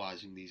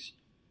idolizing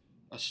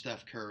a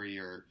Steph Curry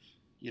or,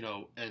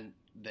 and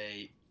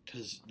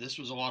because this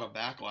was a lot of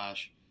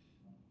backlash,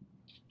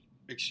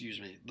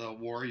 the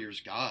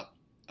Warriors got.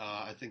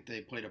 I think they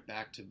played a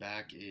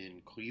back-to-back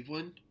in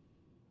Cleveland,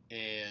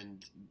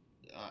 and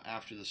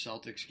after the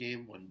Celtics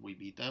game when we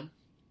beat them.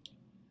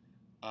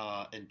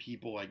 And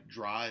people like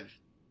drive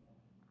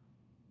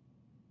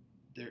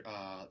their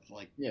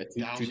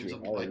thousands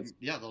of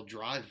they'll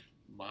drive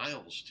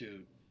miles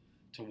to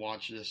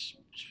watch this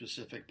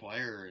specific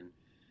player, and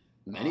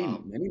many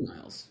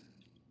miles.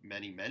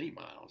 Many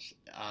miles.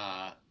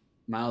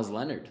 Miles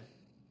Leonard.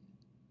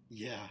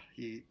 Yeah,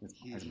 he's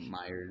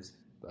Myers,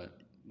 but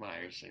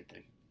Myers, same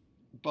thing.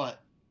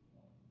 But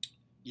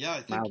yeah,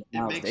 I think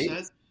it makes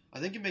sense. I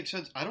think it makes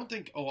sense. I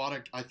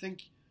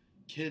think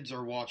kids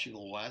are watching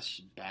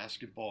less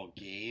basketball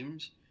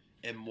games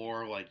and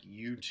more like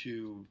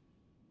YouTube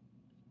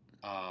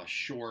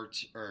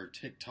shorts or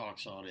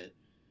TikToks on it.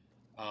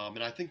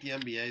 And I think the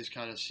NBA is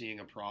kind of seeing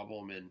a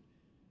problem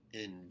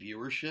in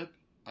viewership.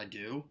 I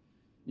do.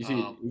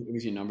 You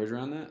see numbers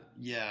around that?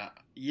 Yeah.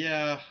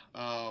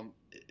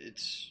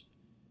 It's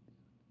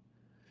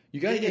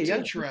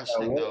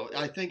interesting though.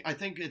 I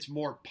think it's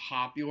more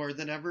popular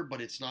than ever,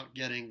 but it's not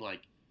getting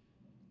like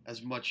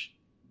as much.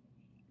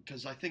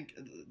 Because I think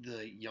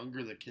the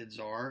younger the kids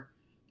are,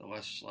 the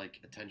less like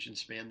attention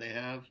span they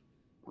have.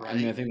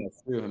 Right? I think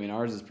that's true.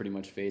 Ours is pretty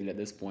much faded at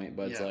this point,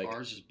 but it's like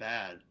ours is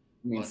bad.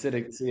 I mean, But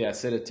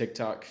sit a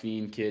TikTok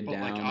fiend kid like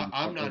down and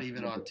I'm not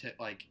even on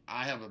like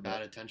I have a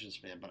bad attention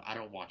span, but I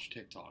don't watch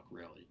TikTok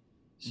really.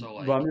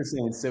 So But I'm like just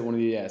saying, sit one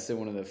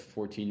of the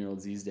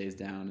 14-year-olds these days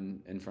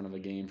down in front of a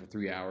game for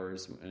 3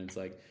 hours, and it's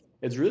like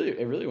it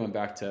really went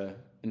back to,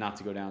 not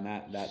to go down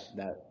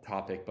that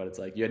topic, but it's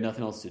like you had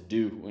nothing else to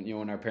do when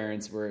when our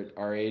parents were at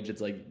our age.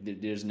 It's like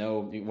there's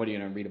no, what are you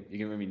gonna read? I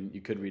mean,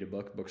 you could read a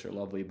book. Books are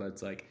lovely, but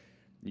it's like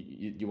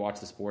you watch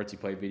the sports, you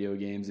play video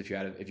games if you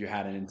had a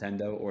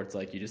Nintendo, or it's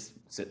like you just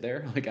sit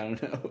there. Like I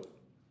don't know,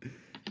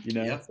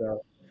 yeah.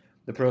 So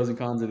the pros and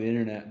cons of the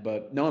internet.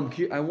 But no,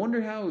 I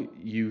wonder how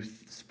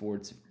youth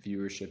sports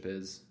viewership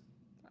is.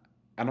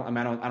 I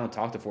don't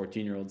talk to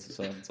 14-year-olds,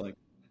 so it's like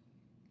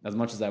as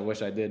much as I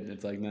wish I did,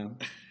 it's like no.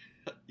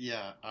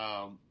 Yeah.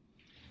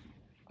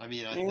 I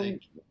mean, I And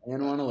think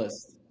and we're uh, on a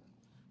list.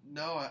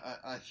 no,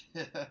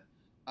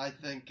 I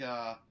think,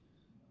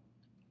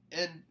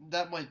 and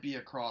that might be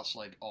across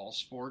like all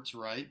sports,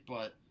 right?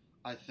 But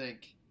I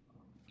think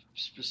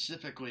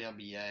specifically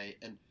NBA,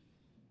 and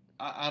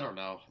I don't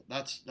know.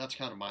 That's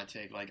kind of my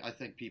take. Like, I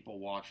think people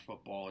watch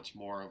football. It's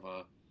more of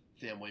a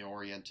family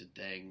oriented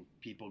thing.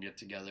 People get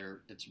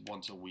together. It's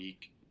once a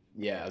week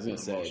Yeah, I was for gonna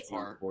the say most it's not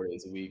part. 4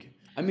 days a week.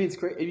 I mean, it's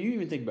great. If you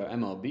even think about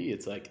MLB,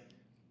 it's like,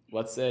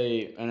 let's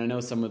say, and I know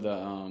some of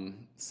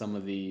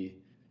the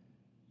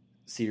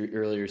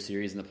earlier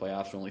series in the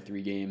playoffs were only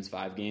 3 games,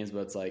 5 games, but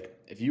it's like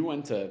if you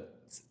went to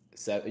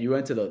you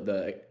went to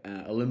the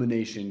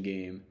elimination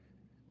game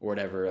or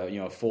whatever,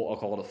 a full, I'll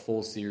call it a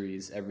full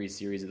series, every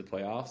series of the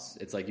playoffs.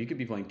 It's like you could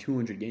be playing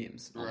 200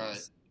 games Right,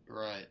 almost.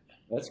 right.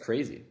 That's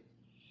crazy.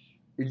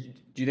 Do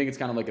you think it's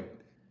kind of like a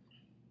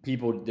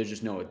people they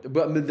just know it?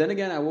 But then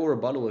again, I will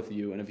rebuttal with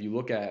you. And if you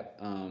look at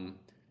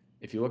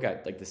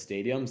like the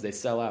stadiums, they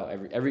sell out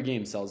every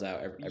game sells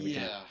out every time.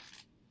 Yeah,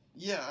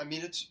 yeah. I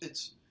mean, it's.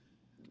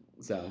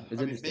 So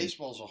it's I mean, interesting.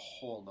 baseball's a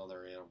whole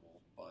nother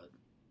animal, but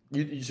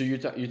So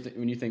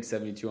when you think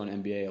 72 on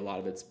NBA, a lot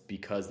of it's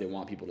because they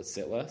want people to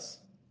sit less.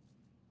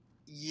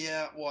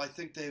 yeah. Well, I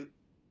think they.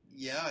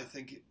 Yeah, I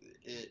think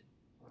it.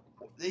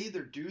 They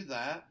either do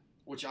that,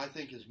 which I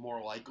think is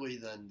more likely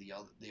than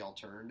the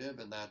alternative,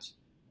 and that's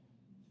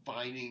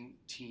finding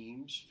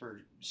teams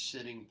for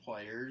sitting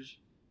players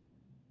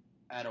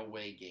at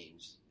away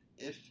games.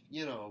 If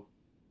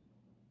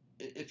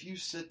if you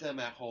sit them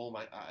at home,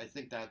 I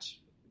think that's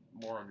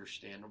more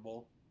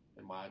understandable,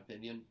 in my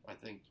opinion. I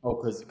think,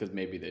 Oh, because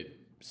maybe they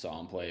saw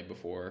him play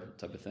before,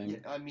 type of yeah,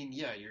 thing. I mean,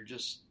 yeah, you're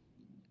just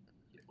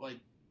like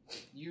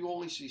you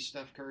only see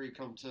Steph Curry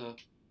come to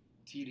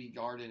TD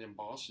Garden in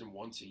Boston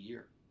once a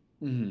year.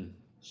 Hmm.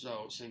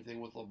 So same thing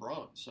with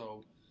LeBron.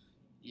 So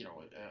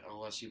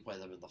unless you play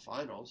them in the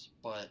finals,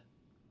 but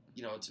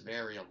it's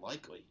very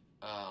unlikely.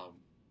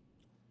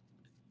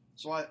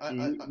 So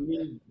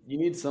You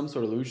need some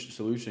sort of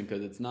solution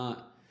because it's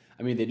not.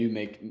 I mean, they do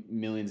make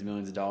millions and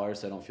millions of dollars,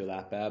 so I don't feel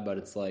that bad. But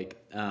it's like,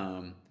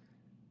 who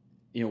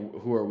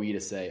are we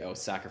to say, oh,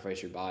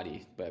 sacrifice your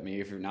body? But I mean,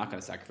 if you're not going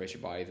to sacrifice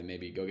your body, then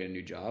maybe go get a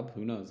new job.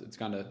 Who knows? It's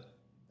kind of.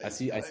 I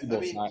see I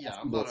both mean, sides. I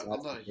yeah, see both I'm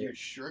sides not a for it. huge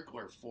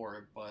strickler for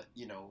it, but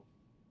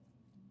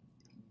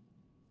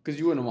Because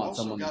you wouldn't you want also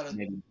someone got to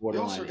maybe you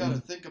also borderline. got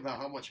to think about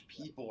how much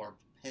people are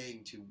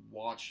paying to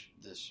watch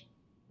this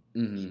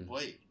be Mm-hmm.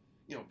 played.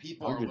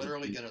 People are Hundreds of literally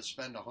people. going to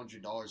spend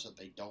 $100 that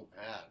they don't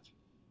have,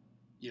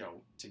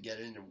 to get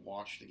in and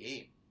watch the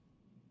game.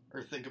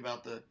 Or think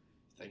about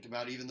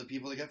even the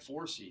people that get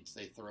 4 seats.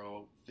 They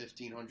throw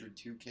 1,500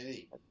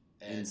 2K,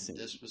 and Insane.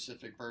 this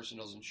specific person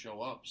doesn't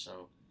show up.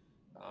 So,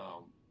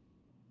 um,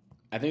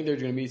 I think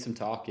there's going to be some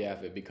talk, yeah,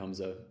 if it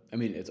becomes a. I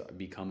mean, it's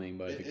becoming,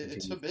 but if it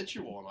it's continues.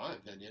 habitual in my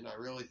opinion. I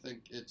really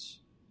think it's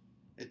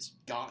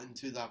gotten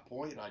to that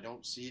point, and I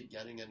don't see it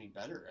getting any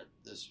better at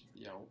this.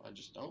 I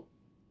just don't.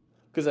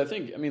 Because I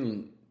think, I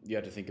mean, you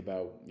have to think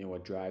about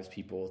what drives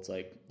people. It's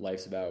like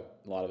life's about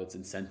a lot of its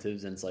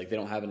incentives, and it's like they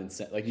don't have an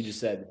incentive. Like you just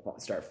said,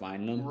 start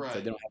finding them. It's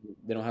like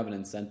Right. they don't have an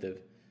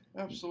incentive.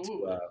 To,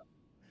 Absolutely.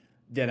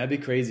 yeah, that'd be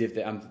crazy if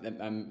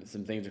I'm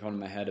some things are coming to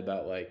my head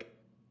about like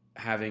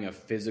having a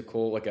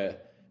physical, like a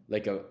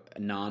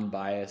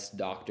non-biased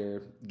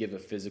doctor give a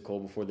physical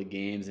before the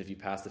games. If you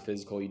pass the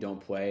physical, you don't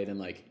play, then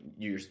like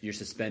you're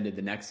suspended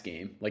the next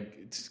game.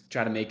 Like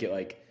try to make it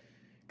like.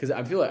 Because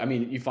I feel like, I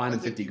mean, you find I them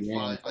think 50 you grand.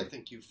 find. It's I like,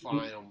 think you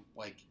find them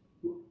like.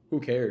 who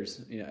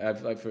cares? You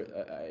have to I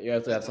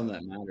have th- something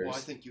that well, I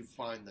matters. think you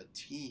find the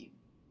team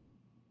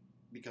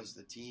because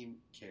the team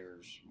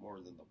cares more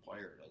than the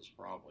player does,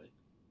 probably.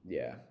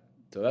 Yeah.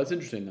 So that's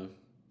interesting, though.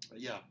 But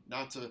yeah,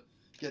 not to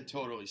get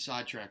totally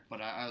sidetracked,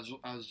 but I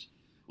was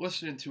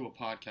listening to a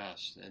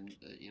podcast, and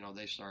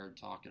they started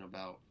talking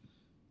about,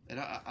 and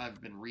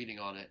I've been reading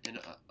on it. And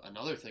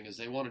another thing is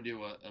they want to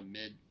do a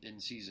mid in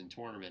season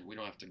tournament. We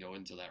don't have to go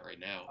into that right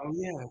now. Oh,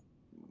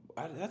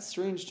 yeah. That's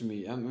strange to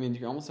me. I mean,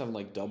 you're almost having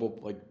like double,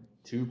 like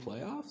 2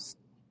 playoffs?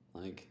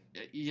 Like,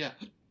 Yeah,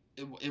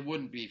 it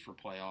wouldn't be for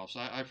playoffs.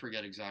 I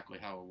forget exactly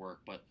how it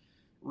worked, but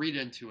read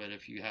into it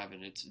if you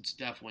haven't. It's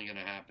definitely going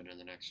to happen in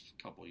the next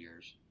couple of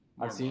years.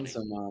 I've More seen money.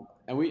 some,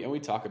 and we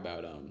talk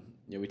about,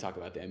 we talk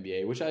about the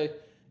NBA, which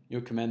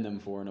commend them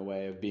for in a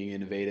way of being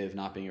innovative,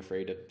 not being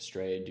afraid to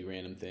stray and do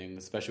random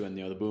things, especially when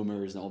the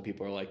boomers and the old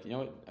people are like,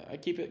 I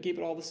keep it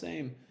all the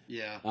same.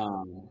 Yeah.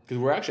 Because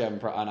we're actually having,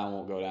 and I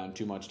won't go down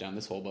too much down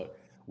this hole, but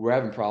we're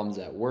having problems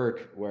at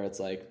work where it's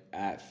like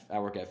I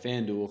work at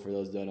FanDuel for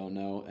those that don't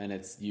know, and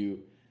it's you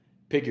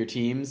pick your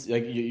teams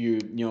like you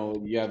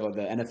have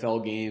the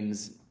NFL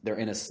games, they're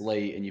in a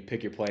slate and you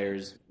pick your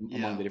players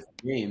among the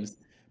different games.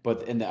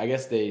 But I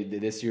guess they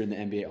this year in the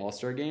NBA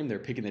All-Star game, they're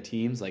picking the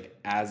teams like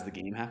as the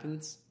game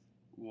happens.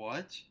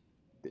 What?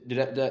 I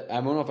don't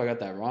know if I got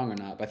that wrong or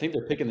not, but I think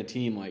they're picking the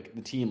team like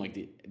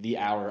the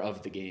hour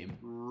of the game.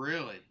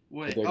 Really?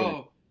 Wait.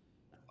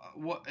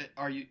 What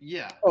are you?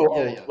 Yeah.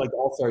 Yeah. Like the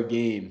All-Star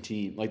game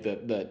team, like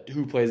the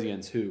who plays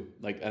against who.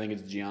 Like I think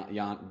it's Gian.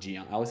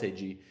 I always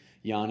say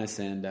Giannis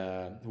and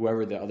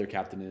whoever the other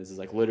captain is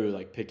like literally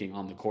like picking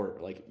on the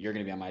court. Like you're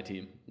gonna be on my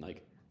team,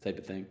 like type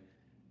of thing.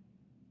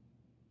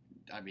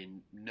 I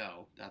mean,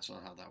 no, that's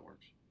not how that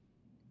works.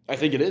 I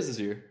think it is this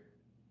year.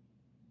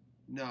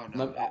 No.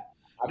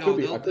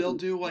 They'll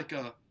do like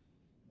a.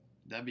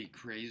 That'd be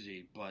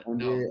crazy, but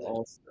NBA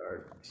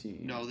All-Star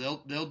team. No,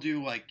 they'll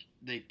do like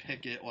they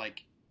pick it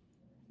like.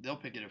 They'll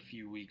pick it a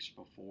few weeks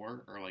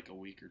before, or like a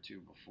week or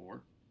two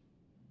before.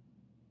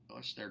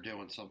 Unless they're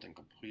doing something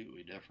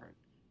completely different.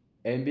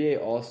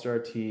 NBA All-Star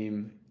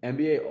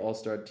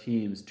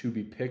teams to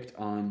be picked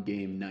on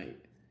game night.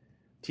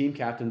 Team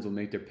captains will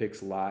make their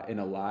picks in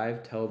a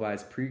live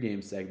televised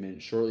pregame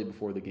segment shortly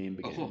before the game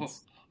begins. Oh,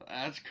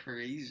 that's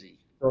crazy.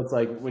 So it's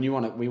like when we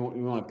want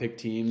to pick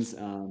teams,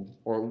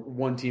 or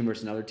one team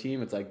versus another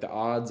team. It's like the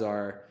odds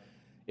are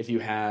if you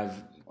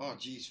have. Oh,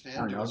 geez,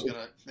 FanDuel's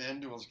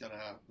gonna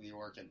have me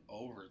working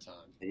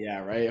overtime.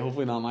 Yeah, right.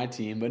 Hopefully not my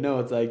team, but no,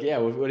 it's like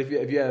what if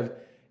you have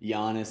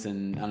Giannis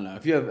and I don't know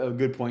if you have a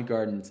good point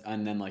guard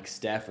and then like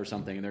Steph or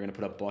something, and they're gonna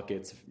put up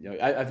buckets.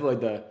 I feel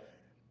like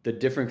the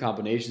different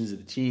combinations of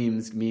the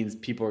teams means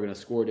people are gonna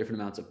score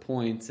different amounts of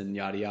points and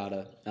yada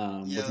yada.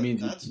 Which means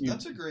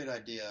that's a great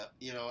idea.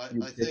 I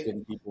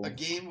think a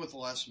game with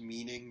less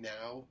meaning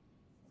now,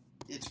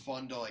 it's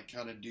fun to like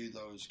kind of do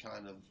those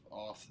kind of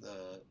off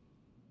the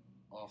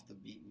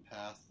beaten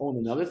path. Oh,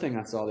 and another thing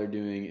I saw they're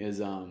doing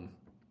is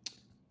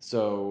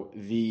so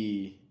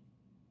it's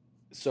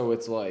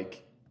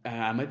like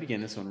I might be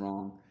getting this one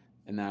wrong,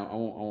 and now I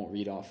won't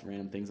read off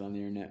random things on the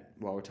internet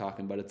while we're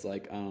talking, but it's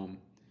like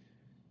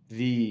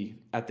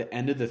at the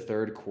end of the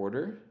third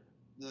quarter.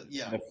 You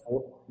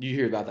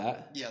hear about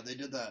that? Yeah, they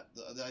did that.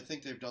 I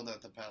think they've done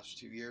that the past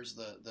 2 years.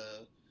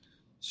 The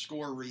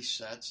score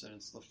resets and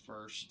it's the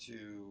first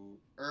two,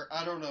 or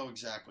I don't know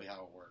exactly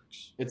how it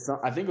works.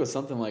 I think it was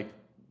something like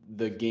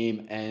the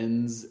game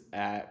ends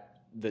at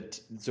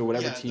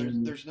whatever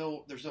team. There's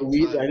no. I think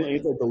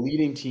it's like the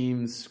leading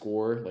team's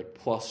score like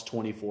plus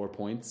 24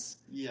 points.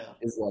 Yeah,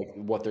 is like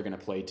what they're gonna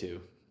play to,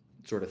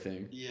 sort of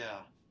thing. Yeah.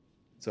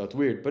 So it's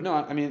weird, but no,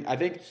 I mean, I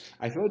feel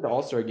like the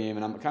All-Star game,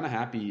 and I'm kind of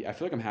happy. I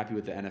feel like I'm happy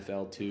with the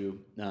NFL too.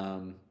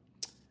 The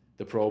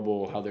Pro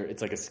Bowl,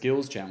 it's like a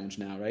skills challenge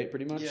now, right?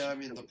 Pretty much. Yeah, I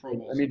mean the Pro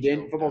Bowl.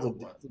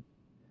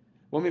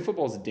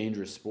 football's a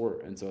dangerous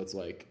sport, and so it's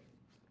like,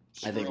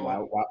 I think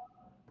wow,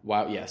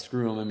 yeah,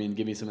 screw them. I mean,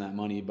 give me some of that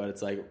money, but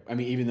it's like, I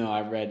mean, even though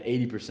I've read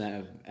 80%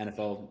 of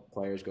NFL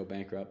players go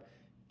bankrupt,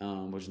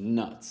 which is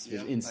nuts.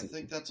 Yeah, it's insane. I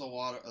think that's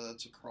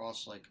that's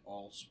across like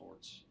all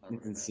sports.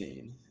 It's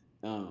insane.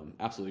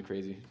 Absolutely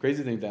crazy.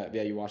 Crazy to think that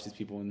you watch these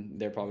people and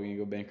they're probably gonna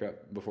go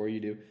bankrupt before you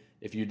do.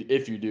 If you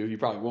do, you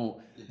probably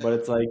won't. Yeah. But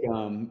it's like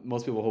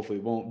most people hopefully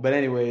won't. But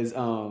anyways,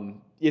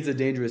 it's a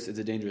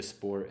dangerous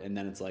sport, and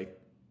then it's like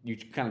you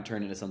kind of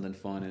turn it into something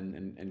fun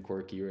and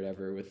quirky or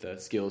whatever with the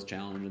skills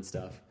challenge and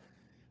stuff.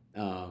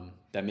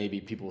 That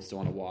maybe people still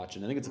want to watch,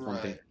 and I think it's a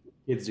fun thing for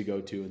kids to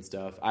go to and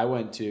stuff. I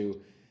went to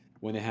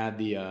when they had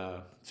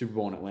the Super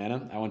Bowl in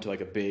Atlanta. I went to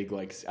like a big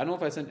I don't know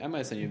if I might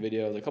have sent you a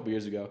video like a couple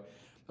years ago.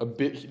 The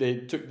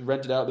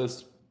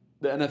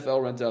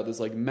NFL rented out this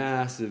like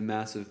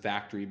massive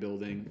factory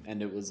building,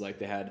 and it was like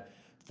they had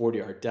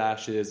 40-yard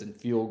dashes and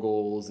field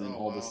goals and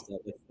all this stuff.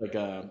 It's like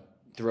a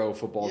throw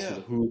footballs to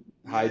the hoop,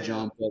 high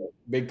jump,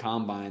 big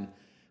combine,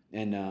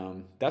 and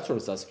that sort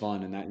of stuff's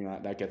fun, and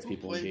that gets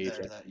people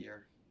engaged. That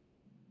year?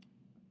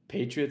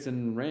 Patriots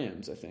and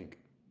Rams, I think.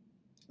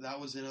 That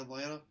was in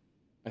Atlanta?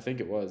 I think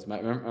it was.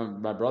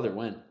 My brother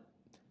went.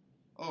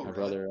 Oh, my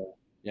brother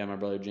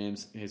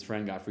James, his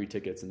friend got free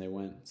tickets and they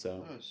went.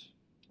 So, nice.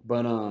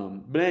 But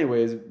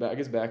anyways, I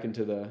guess back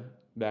into the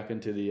I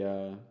don't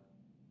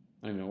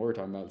even know what we're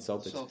talking about.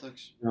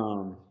 Celtics.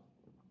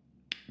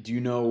 Do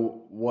you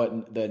know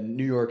what the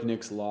New York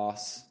Knicks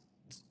loss?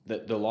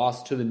 The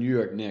loss to the New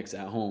York Knicks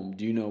at home.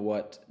 Do you know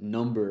what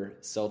number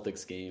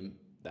Celtics game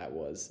that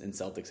was in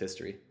Celtics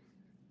history?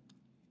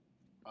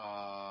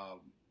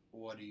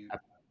 What do you...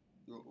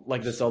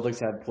 Like the Celtics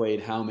have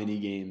played how many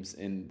games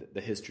in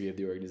the history of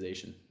the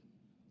organization?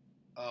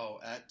 Oh,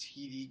 at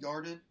TD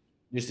Garden?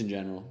 Just in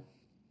general.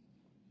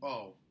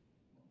 Oh.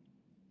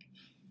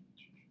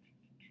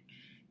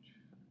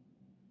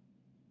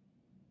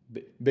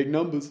 Big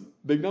numbers.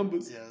 Yeah,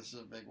 this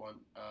is a big one.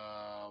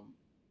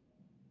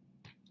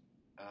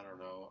 I don't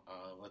know.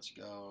 Let's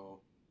go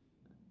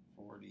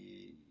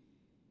 40.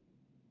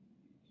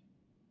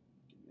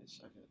 Give me a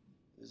second.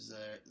 Is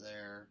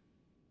their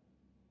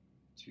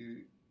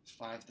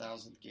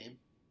 5,000th game?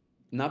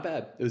 Not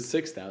bad. It was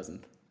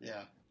 6,000th.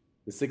 Yeah.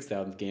 The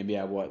 6,000th game.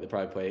 Yeah, what? They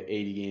probably play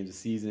 80 games a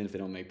season if they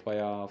don't make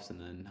playoffs, and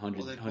then 100.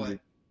 Well, 100.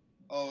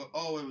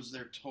 It was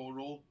their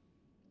total.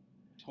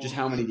 Just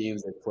how many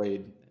games they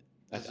played.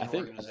 I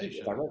think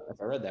if I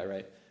read that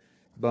right.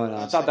 But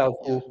I thought that was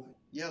cool.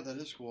 Yeah, that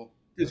is cool.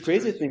 It's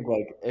crazy to think,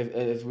 like,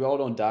 if we all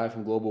don't die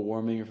from global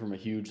warming or from a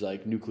huge,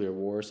 like, nuclear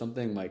war or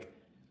something, like,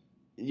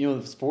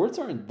 sports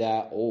aren't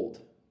that old.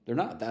 They're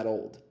not that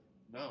old.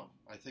 No,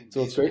 I think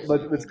so. It's great,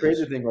 but it's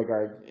crazy to think, like,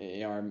 our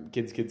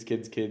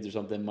kids or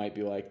something might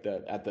be like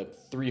at the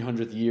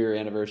 300th year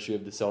anniversary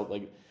of the Celt.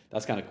 Like,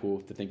 that's kind of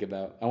cool to think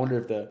about. I wonder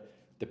if the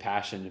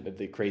passion of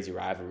the crazy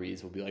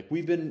rivalries will be like,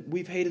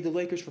 we've hated the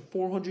Lakers for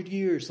 400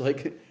 years.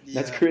 Like,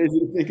 that's crazy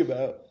to think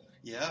about.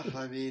 Yeah,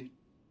 I mean,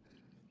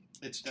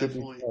 it's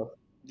definitely.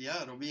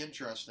 Yeah, it'll be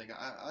interesting.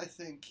 I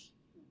think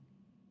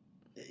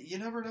you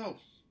never know.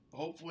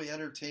 Hopefully,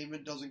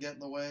 entertainment doesn't get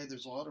in the way.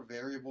 There's a lot of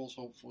variables.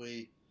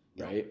 Hopefully,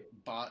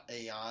 bot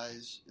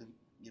AIs, and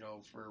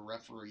for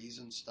referees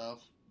and stuff.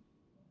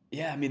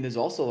 Yeah, I mean, there's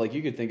also, like,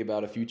 you could think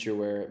about a future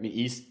where, I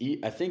mean,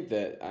 I think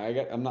that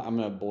I'm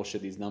gonna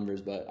bullshit these numbers,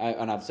 but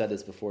I've said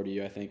this before to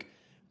you. I think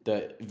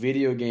the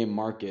video game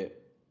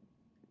market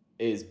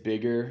is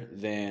bigger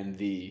than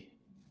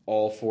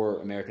all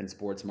 4 American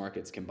sports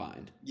markets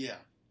combined. Yeah.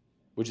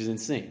 Which is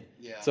insane.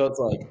 Yeah. So it's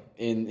like,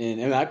 and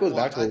that goes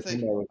back to I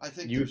think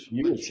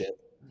viewership.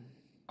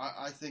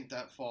 I think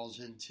that falls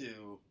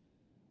into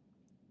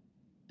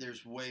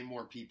there's way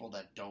more people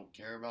that don't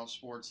care about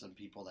sports than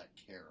people that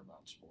care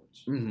about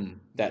sports. Mm-hmm.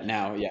 That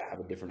now, have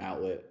a different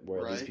outlet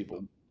where these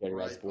people care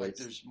about sports. Like,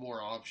 there's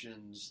more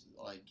options.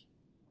 Like,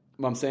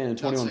 well, I'm saying in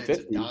 2150,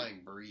 it's a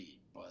dying breed,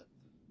 but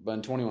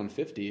in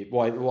 2150,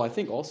 I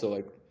think also,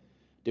 like,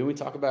 didn't we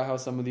talk about how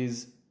some of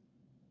these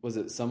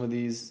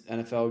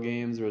NFL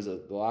games, or was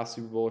it the last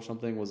Super Bowl or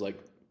something, was like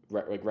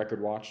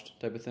record watched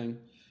type of thing?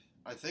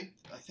 I think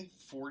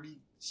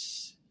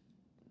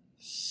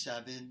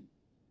 47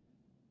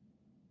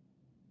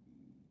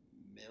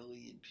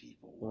 million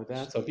people like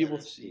that. So people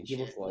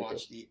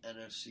watch the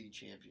NFC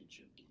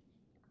Championship game.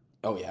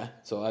 Oh yeah,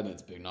 so I mean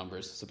it's big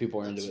numbers. So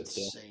people are into it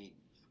still. Insane.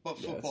 But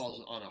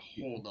football's on a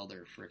whole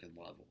nother freaking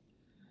level.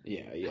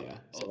 Yeah.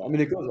 So I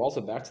mean, it goes also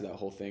back to that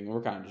whole thing.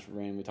 We're kind of just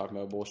randomly talking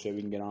about bullshit.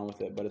 We can get on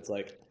with it, but it's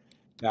like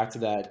back to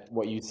that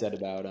what you said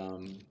about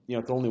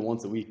it's only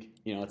once a week.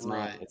 It's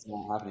not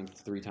happening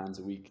 3 times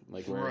a week.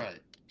 Like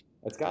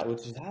it's got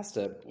which has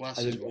to.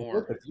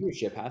 The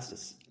viewership has to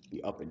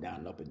be up and down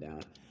and up and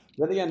down.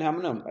 But again,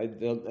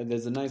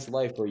 there's a nice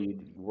life where you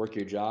work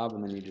your job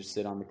and then you just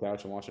sit on the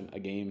couch and watch a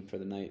game for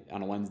the night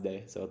on a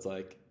Wednesday. So it's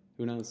like,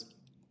 who knows?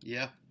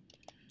 Yeah.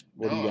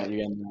 What do you got?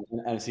 You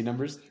got NFC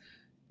numbers?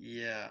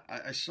 Yeah,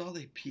 I saw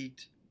they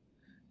peaked.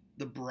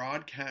 The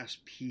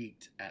broadcast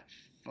peaked at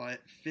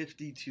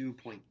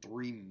 52.3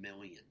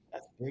 million.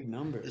 That's big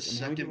numbers. The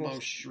second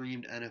most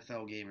streamed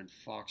NFL game in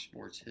Fox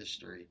Sports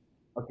history.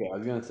 Okay, I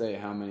was gonna say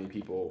how many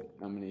people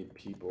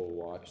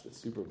watch the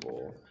Super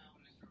Bowl,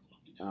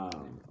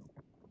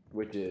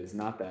 which is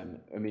not that.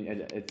 I mean,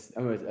 it's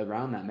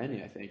around that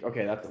many. I think.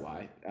 Okay, that's a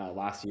lie.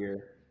 Last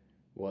year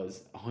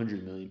was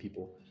 100 million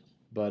people,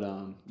 but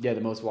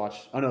the most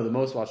watched. Oh no, the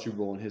most watched Super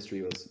Bowl in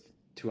history was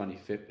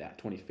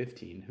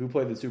 2015. Who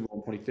played the Super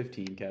Bowl in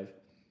 2015, Kev?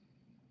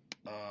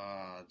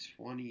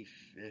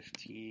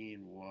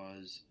 2015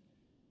 was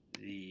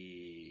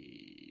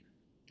the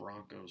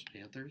Broncos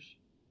Panthers.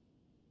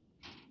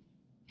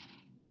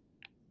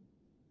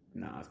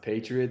 Nah, it's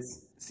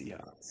Patriots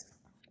Seahawks.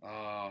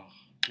 Oh,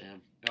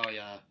 damn. Oh,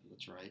 yeah,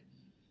 that's right.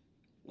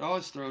 It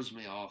always throws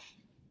me off.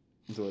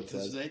 That's what it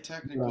says. They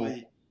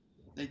technically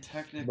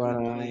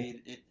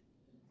played it.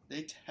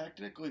 They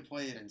technically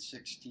played in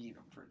 16,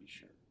 I'm pretty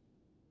sure.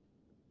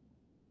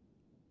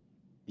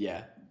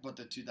 Yeah. But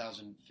the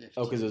 2015.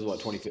 Oh, because it was what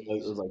 2015.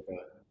 It was like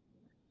that.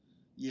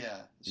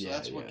 Yeah. So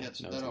that's what gets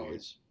that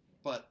always.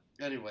 But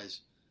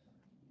anyways,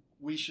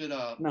 we should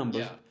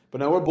numbers. Yeah.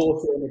 But no, we're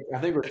both. I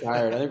think we're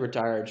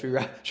tired. Should we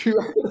wrap it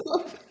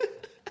up?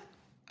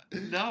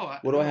 No.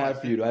 What do I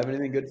have for you? Do I have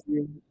anything good for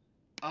you?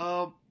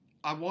 I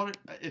want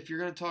if you're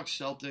going to talk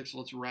Celtics,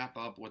 let's wrap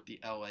up with the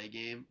LA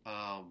game.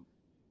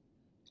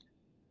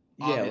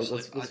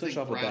 Let's finish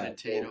off with that.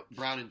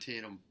 Brown and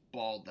Tatum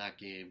balled that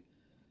game.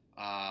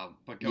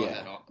 But go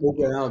ahead. Well,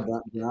 Brown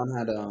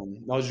had. I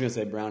was just gonna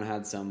say Brown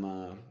had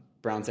some.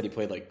 Brown said he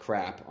played like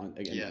crap in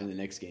the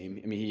Knicks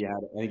game. I mean, he had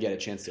a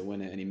chance to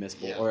win it, and he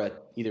missed both, or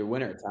either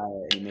win or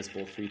tie, and he missed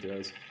both free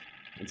throws,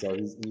 and so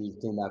he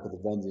came back with a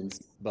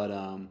vengeance. But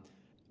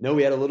no,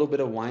 we had a little bit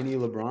of whiny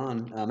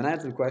LeBron, and I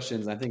had some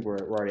questions. I think we're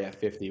already at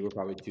 50. We're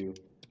probably too.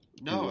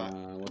 No.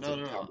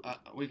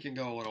 We can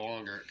go a little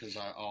longer because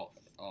I'll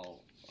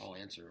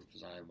answer them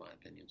because I have my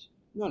opinions.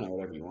 No,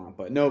 whatever you want,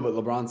 but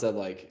LeBron said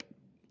like.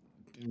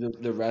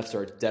 The refs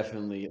are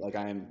definitely like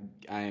I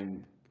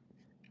am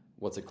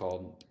what's it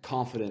called,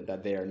 confident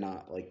that they are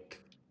not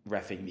like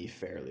reffing me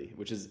fairly,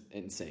 which is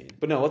insane.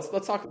 But no,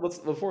 let's talk. Let's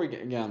before we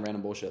get on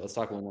random bullshit. Let's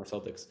talk a little more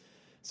Celtics.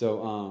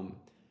 So,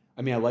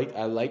 I mean, I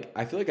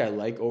feel like I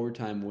like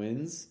overtime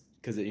wins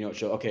because it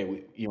show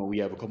okay, we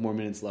have a couple more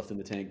minutes left in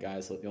the tank,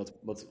 guys. So,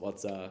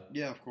 let's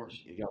yeah, of course,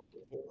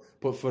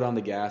 put foot on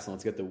the gas and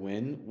let's get the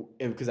win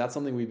because that's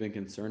something we've been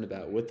concerned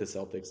about with the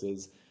Celtics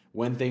is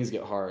when things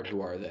get hard,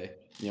 who are they?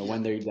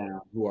 When they're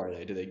down, who are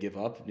they? Do they give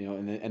up?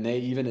 And they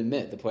even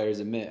admit, the players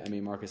admit. I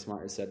mean, Marcus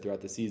Smart has said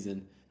throughout the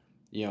season,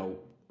 a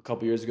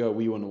couple years ago,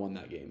 we wouldn't have won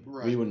that game.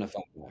 Right. We wouldn't have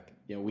fought back.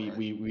 We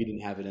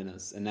didn't have it in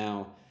us. And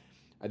now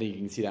I think you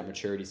can see that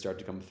maturity start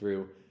to come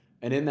through.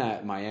 And in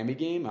that Miami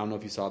game, I don't know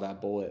if you saw that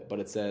bullet, but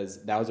it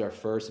says that was our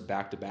first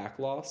back-to-back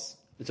loss.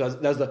 So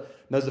that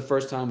was the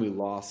first time we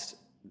lost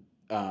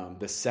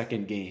the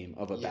second game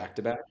of a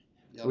back-to-back.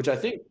 Yep. Which I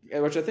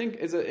think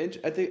is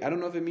I don't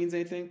know if it means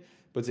anything,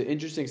 but it's an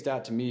interesting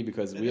stat to me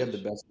because we have the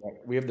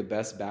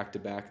best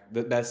back-to-back,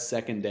 the best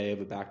second day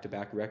of a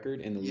back-to-back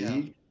record in the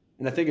league,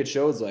 and I think it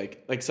shows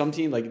like some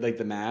team like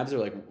the Mavs are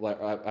like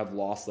I've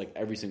lost like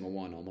every single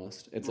one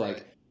almost. It's right.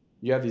 Like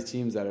you have these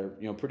teams that are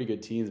pretty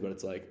good teams, but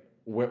it's like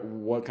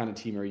what kind of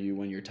team are you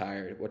when you're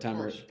tired? What kind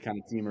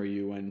of team are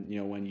you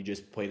when you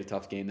just played a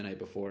tough game the night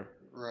before?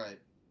 Right.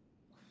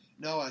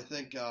 No, I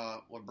think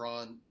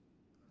LeBron.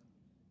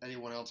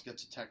 Anyone else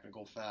gets a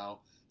technical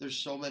foul. There's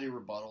so many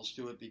rebuttals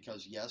to it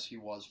because, yes, he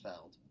was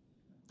fouled.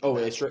 Oh,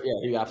 it's true.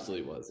 Yeah, he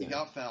absolutely was. He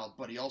got fouled,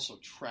 but he also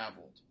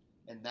traveled.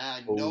 And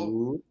that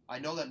I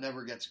know that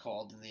never gets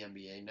called in the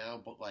NBA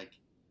now, but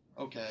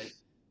okay.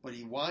 But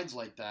he whines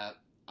like that.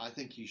 I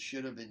think he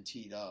should have been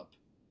teed up.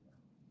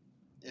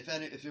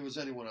 If it was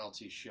anyone else,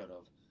 he should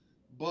have.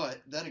 But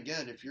then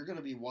again, if you're going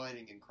to be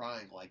whining and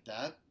crying like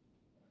that,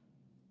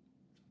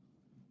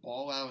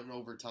 ball out in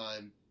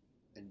overtime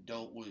and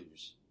don't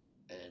lose.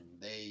 And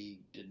they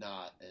did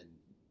not. And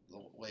the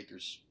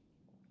Lakers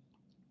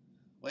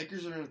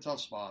are in a tough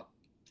spot.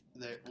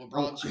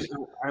 LeBron's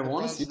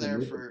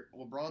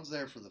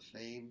there for the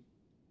fame,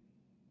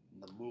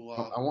 and the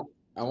moolah.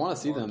 I want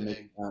to see them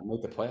make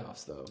the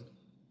playoffs though.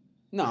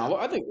 No, yeah.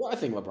 I think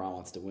LeBron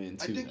wants to win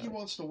too. I think he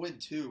wants to win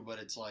too, but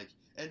it's like,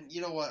 and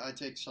you know what? I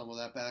take some of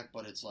that back,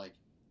 but it's like,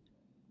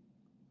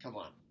 come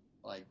on,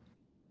 like,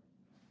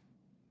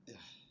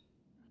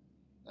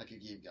 I could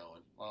keep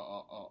going.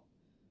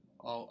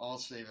 I'll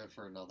save it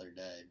for another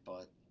day,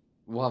 but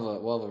we'll have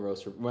a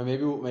roaster. Well,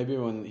 maybe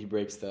when he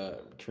breaks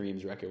the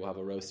Kareem's record, we'll have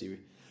a roasty.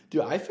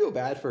 Dude, I feel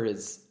bad for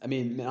his. I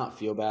mean, not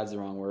feel bad is the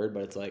wrong word,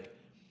 but it's like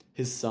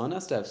his son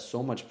has to have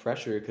so much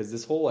pressure because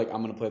this whole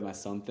I'm gonna play with my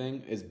son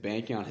thing is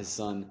banking on his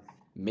son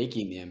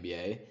making the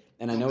NBA.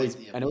 And I know he's.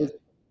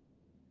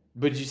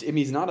 But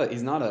he's not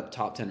a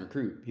top 10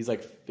 recruit. He's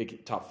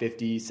like top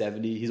 50,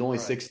 70. He's only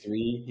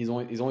 6'3". He's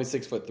only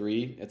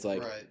 6'3". It's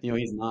like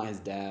he's not his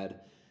dad.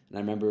 And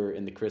I remember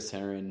in the Chris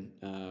Herron,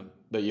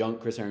 the young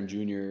Chris Herron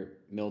Jr.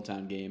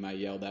 Milltown game, I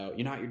yelled out,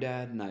 "You're not your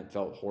dad," and I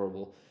felt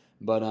horrible.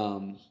 But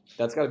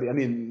that's got to be. I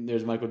mean,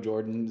 there's Michael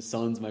Jordan,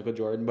 son's Michael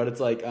Jordan, but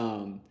it's like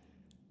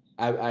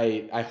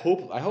I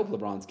hope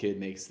LeBron's kid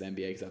makes the NBA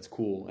because that's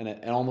cool. And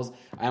I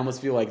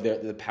almost feel like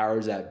the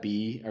powers that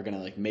be are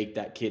gonna make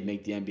that kid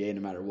make the NBA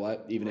no matter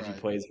what, even if he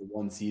plays for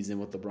one season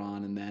with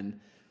LeBron and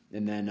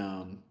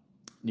then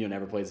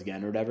never plays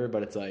again or whatever.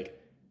 But it's like.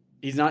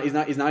 He's not even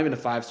a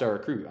 5-star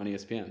recruit on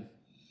ESPN.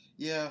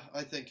 Yeah,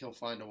 I think he'll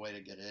find a way to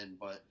get in,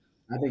 but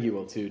I think he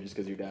will too, just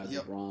because your dad's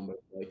LeBron.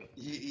 But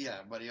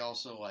but he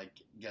also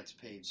gets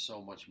paid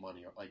so much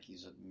money, like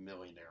he's a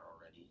millionaire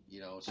already.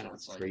 So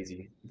it's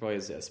crazy. He probably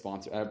has a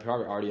sponsor. I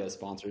probably already has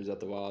sponsors at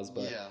the Waz,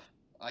 but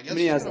I guess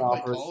he's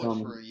gonna play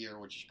college for a year,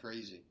 which is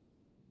crazy.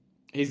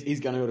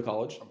 He's gonna go to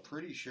college. I'm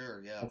pretty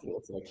sure. Yeah,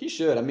 he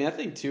should. I mean, I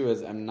think too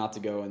is not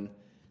to go and.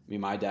 I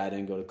mean, my dad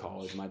didn't go to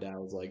college. My dad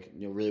was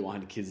really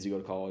wanted kids to go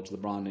to college.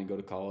 LeBron didn't go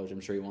to college. I'm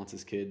sure he wants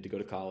his kid to go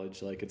to college. I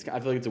feel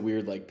like it's a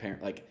weird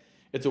parent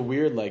it's a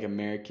weird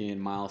American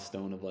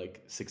milestone of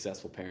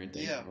successful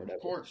parenting. Yeah, or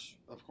whatever.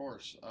 Of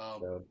course.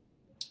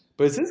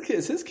 But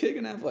is his kid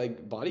gonna have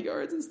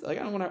bodyguards and stuff?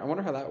 I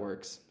wonder how that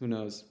works. Who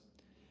knows?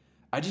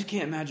 I just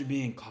can't imagine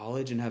being in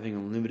college and having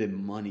unlimited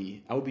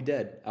money. I would be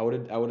dead. I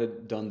would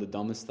have done the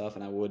dumbest stuff,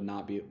 and I would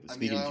not be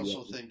speaking. I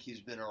also think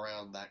he's been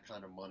around that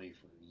kind of money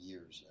for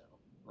years now.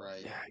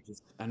 Right. Yeah,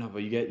 I know,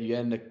 but you get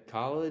into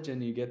college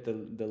and you get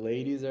the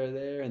ladies are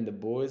there and the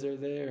boys are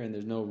there and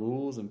there's no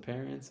rules and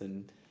parents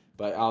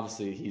but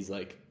obviously he's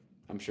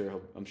I'm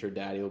sure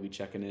daddy will be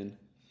checking in.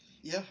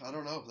 Yeah, I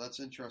don't know.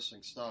 That's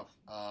interesting stuff.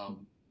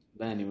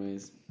 But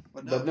anyways,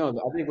 but no,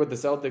 I think with the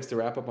Celtics to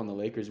wrap up on the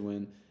Lakers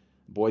win,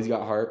 boys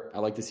got heart. I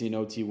like to see an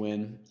OT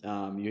win.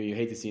 You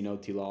hate to see an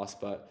OT loss,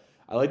 but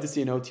I like to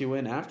see an OT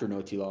win after an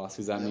OT loss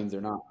because that means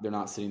they're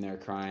not sitting there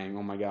crying.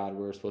 Oh my God,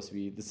 we're supposed to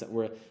be this.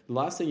 The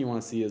last thing you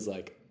want to see is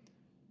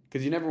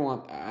because you never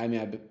want. I mean,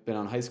 I've been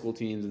on high school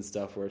teams and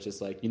stuff where it's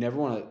just you never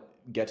want to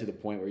get to the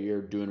point where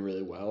you're doing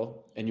really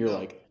well and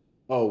you're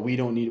oh, we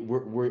don't need.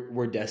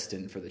 We're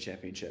destined for the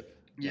championship.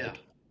 Yeah,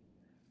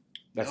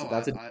 that's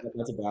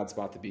a bad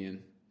spot to be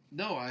in.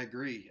 No, I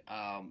agree.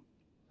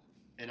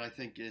 And I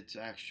think it's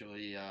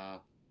actually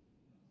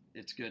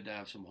it's good to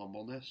have some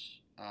humbleness.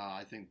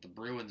 I think the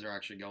Bruins are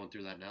actually going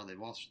through that now. They've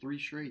lost 3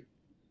 straight.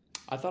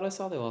 I thought I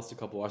saw they lost a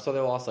couple. I saw they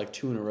lost like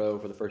 2 in a row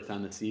for the first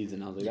time this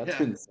season. I was like, that's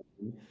Yeah,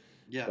 insane.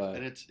 yeah, But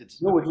and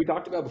it's no, what we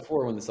talked about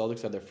before when the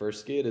Celtics had their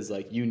first skid is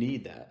like you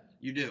need that.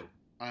 you do.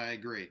 I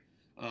agree.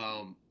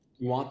 Um,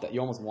 You want that. You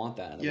almost want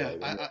that in a yeah, way.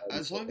 When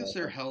as long as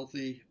they're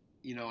healthy,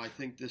 I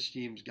think this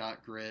team's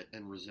got grit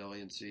and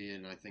resiliency,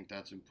 and I think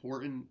that's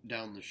important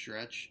down the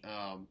stretch.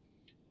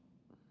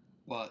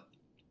 But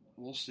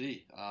we'll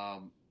see.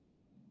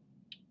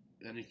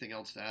 Anything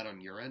else to add on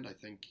your end? I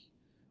think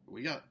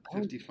we got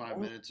 55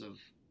 minutes of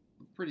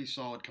pretty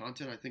solid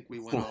content. I think we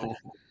went off.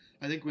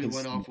 I think we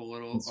went off a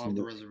little off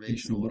the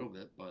reservation a little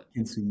bit, but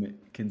consume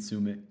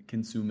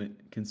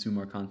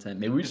our content.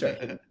 Maybe we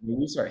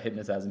start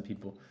hypnotizing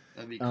people.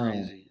 That'd be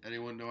crazy.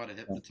 Anyone know how to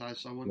hypnotize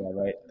someone? Yeah,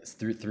 right. It's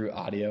through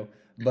audio.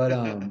 But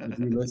if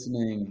you're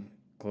listening,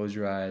 close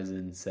your eyes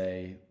and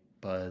say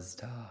 "Buzz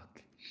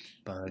Talk,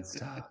 Buzz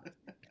Talk."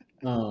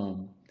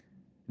 No,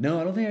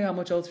 I don't think I got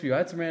much else for you. I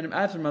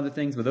have some other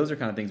things, but those are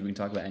kind of things we can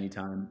talk about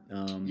anytime.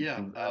 In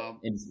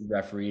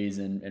referees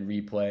and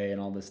replay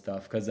and all this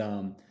stuff. Because,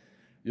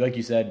 like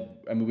you said,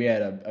 I mean, we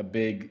had a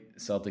big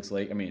Celtics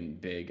Lake. I mean,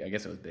 big. I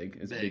guess it was big.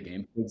 It's a big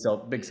game. Big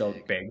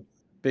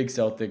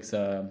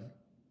Celtics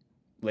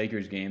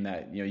Lakers game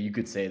that you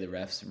could say the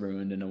refs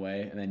ruined in a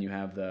way, and then you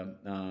have the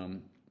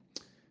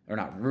or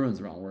not ruins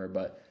the wrong word,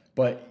 but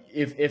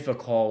if a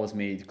call was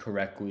made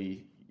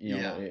correctly.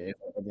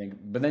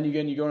 But then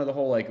you go into the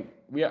whole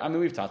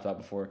we've talked about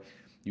before.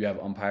 You have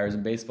umpires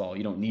in baseball.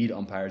 You don't need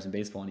umpires in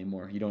baseball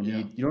anymore. You don't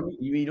even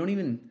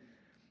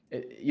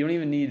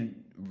need.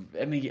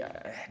 I mean,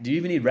 do you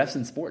even need refs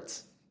in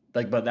sports?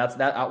 But that's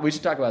that. We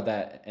should talk about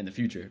that in the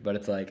future. But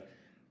it's like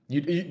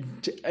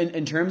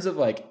in terms of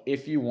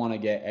if you want to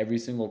get every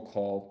single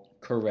call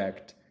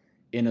correct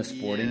in a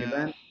sporting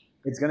event,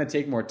 it's going to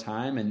take more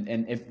time.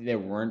 And if there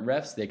weren't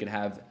refs,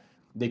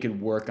 they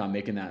could work on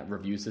making that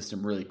review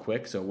system really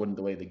quick so it wouldn't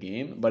delay the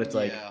game. But it's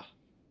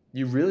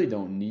you really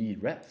don't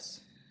need refs.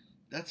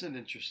 That's an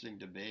interesting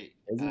debate.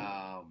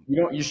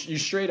 You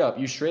straight up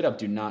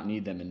do not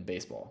need them in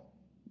baseball.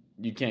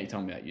 You can't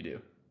tell me that you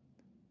do.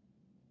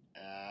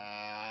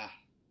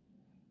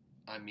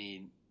 I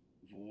mean,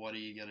 what are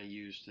you going to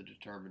use to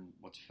determine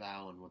what's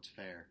foul and what's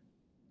fair?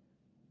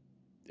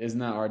 Isn't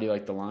that already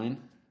the line?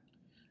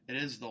 It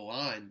is the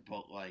line,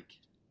 but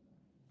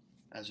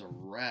as a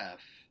ref,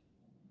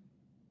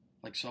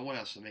 someone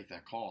has to make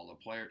that call. The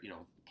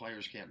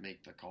players can't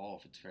make the call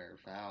if it's fair or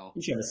foul.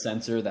 You should have a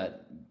sensor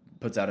that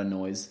puts out a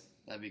noise.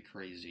 That'd be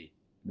crazy.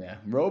 Yeah,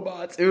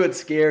 robots. Ooh, it's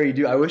scary,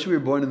 dude. I wish we were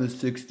born in the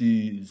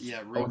 60s.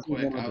 Yeah, real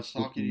quick, I was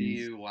talking to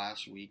you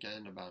last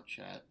weekend about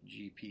Chat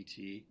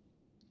GPT.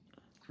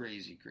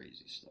 Crazy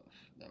stuff.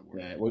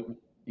 What,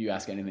 you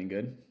ask anything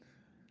good?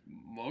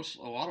 A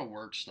lot of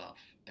work stuff,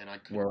 and I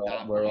could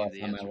not believe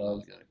the answer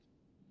was good.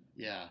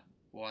 Yeah,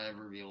 will I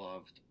ever be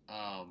loved?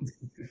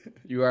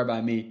 You are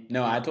by me.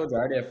 No, I told you I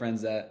already have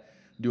friends that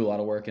do a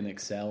lot of work in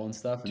Excel and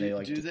stuff, and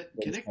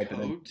can it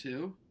code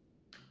too?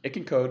 It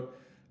can code.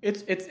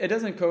 It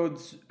doesn't code.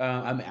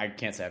 I mean, I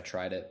can't say I've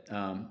tried it,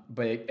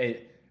 but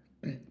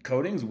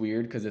coding's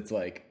weird because it's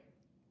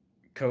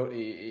code.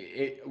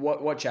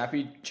 What Chat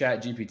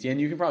GPT, and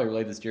you can probably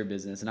relate this to your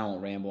business, and I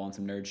won't ramble on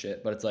some nerd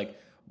shit, but it's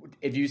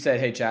if you said,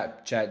 "Hey,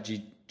 Chat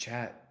GPT?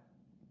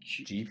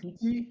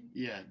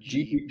 Yeah,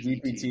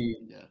 GPT.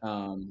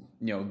 Yeah.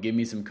 Give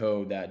me some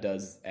code that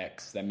does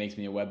X, that makes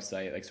me a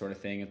website, sort of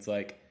thing. It's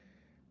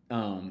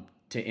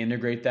to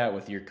integrate that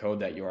with your code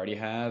that you already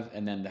have,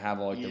 and then to have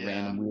all the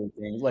random weird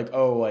things,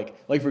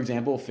 for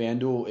example,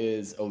 FanDuel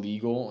is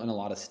illegal in a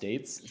lot of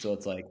states, so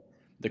it's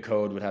the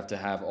code would have to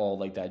have all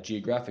that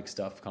geographic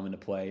stuff come into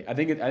play. I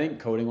think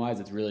coding wise,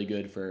 it's really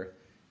good for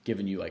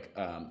giving you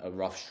a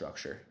rough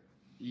structure.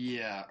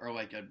 Yeah, or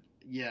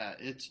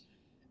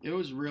it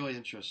was really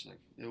interesting.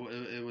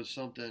 It was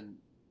something.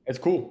 It's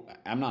cool.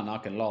 I'm not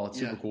knocking it at all. It's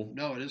super cool.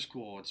 No, it is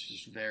cool. It's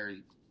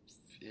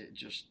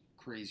just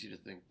crazy to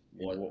think.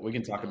 Yeah, what we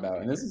can talk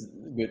about, and this is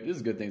good. This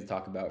is good things to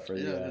talk about for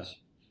the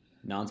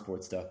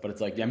non-sport stuff. But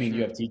it's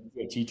you have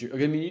teachers.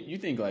 Okay, I mean, you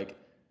think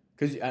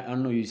because I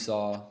don't know. You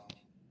saw.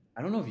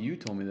 I don't know if you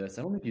told me this.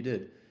 I don't think you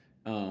did.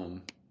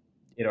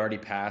 It already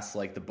passed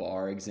the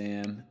bar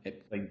exam.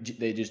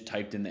 They just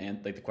typed in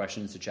the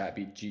questions to Chat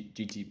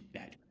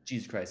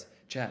Jesus Christ,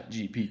 Chat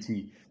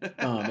GPT. It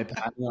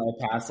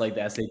passed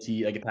the SAT.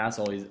 It passed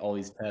all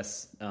these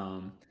tests.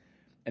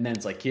 And then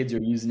it's kids are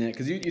using it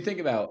because you think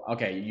about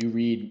you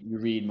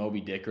read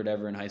Moby Dick or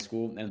whatever in high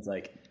school, and it's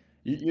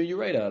you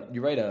write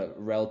a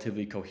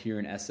relatively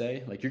coherent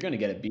essay, you're gonna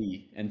get a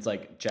B, and it's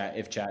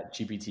if Chat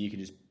GPT could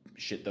just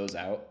shit those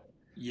out.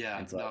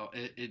 Yeah,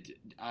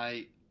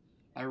 I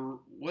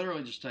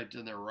literally just typed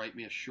in there, write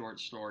me a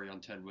short story on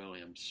Ted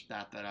Williams,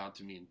 spat that out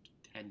to me in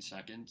 10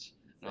 seconds,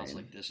 and I was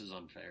this is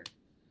unfair.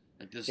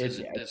 This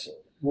is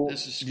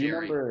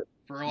scary. For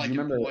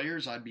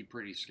employers, I'd be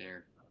pretty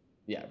scared.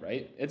 Yeah,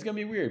 right? It's going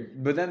to be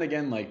weird. But then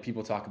again,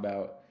 people talk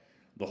about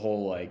the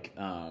whole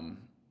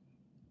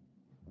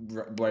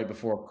right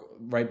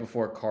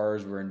before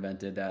cars were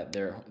invented, that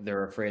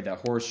they're afraid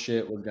that horse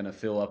shit was gonna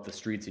fill up the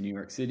streets in New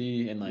York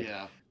City, and like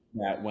Yeah.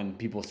 that when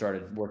people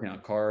started working on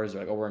cars,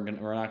 they're like, oh, we're not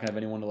gonna have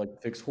anyone to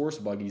like fix horse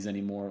buggies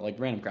anymore, like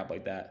random crap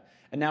like that.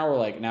 And now we're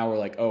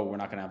like, oh, we're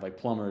not gonna have like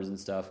plumbers and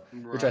stuff,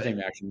 which I Right. think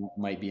actually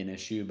might be an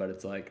issue. But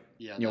it's like,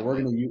 Yeah, you know,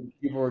 that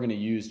might. people are gonna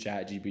use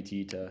Chat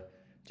GPT to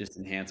just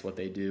enhance what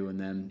they do, and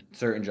then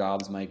certain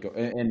jobs might go.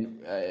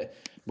 And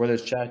whether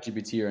it's Chat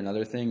GPT or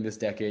another thing, this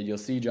decade you'll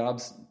see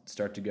jobs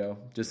start to go.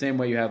 Just same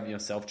way you have, you know,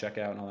 self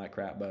checkout and all that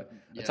crap. But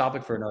a Yeah.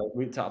 topic for another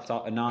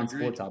a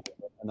non-sport Agreed. topic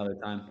for another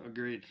time.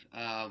 Agreed.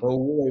 Oh,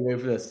 wait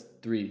for this.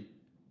 3,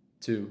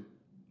 2,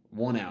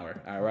 1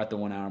 hour. All right, we're at the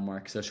 1 hour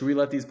mark. So should we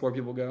let these poor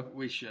people go?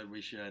 We should.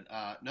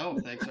 No,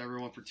 thanks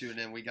everyone for tuning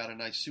in. We got a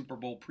nice Super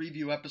Bowl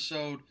preview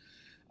episode.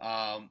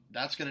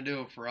 That's going to do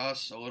it for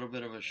us. A little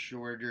bit of a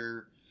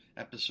shorter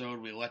episode.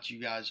 We let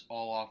you guys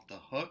all off the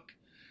hook.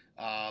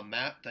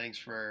 Matt, thanks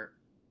for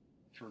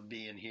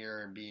being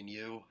here and being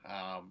you.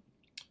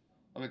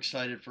 I'm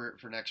excited for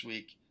next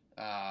week.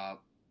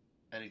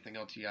 Anything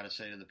else you got to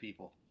say to the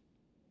people?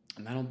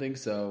 And I don't think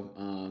so.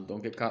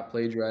 Don't get caught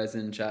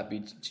plagiarizing Chat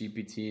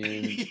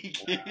GPT.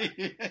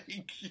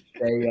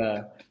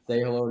 Say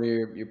hello to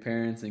your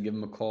parents and give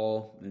them a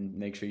call, and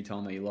make sure you tell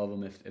them that you love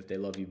them if they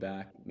love you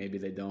back. Maybe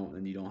they don't,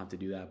 and you don't have to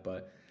do that.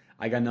 But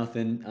I got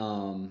nothing.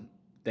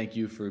 Thank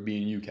you for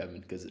being you, Kevin,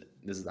 because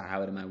this is the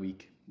highlight of my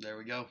week. There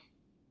we go.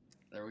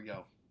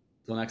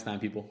 Till next time,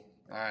 people.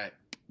 All right.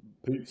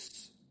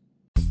 Peace.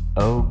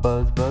 Oh,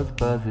 buzz, buzz,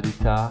 buzzity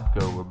talk.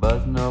 Oh, we're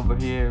buzzing over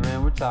here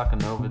and we're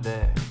talking over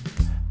there.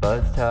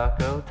 Buzz talk,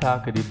 oh,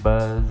 talkity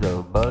buzz.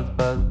 Oh, buzz,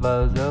 buzz,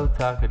 buzz, oh,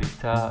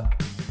 talkity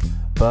talk.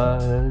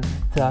 Buzz,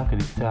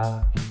 talkity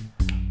talk.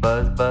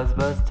 Buzz, buzz,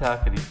 buzz,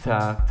 talkity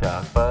talk.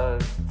 Talk,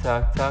 buzz,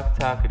 talk,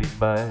 talkity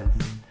buzz.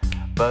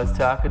 Buzz,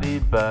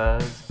 talkity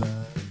buzz.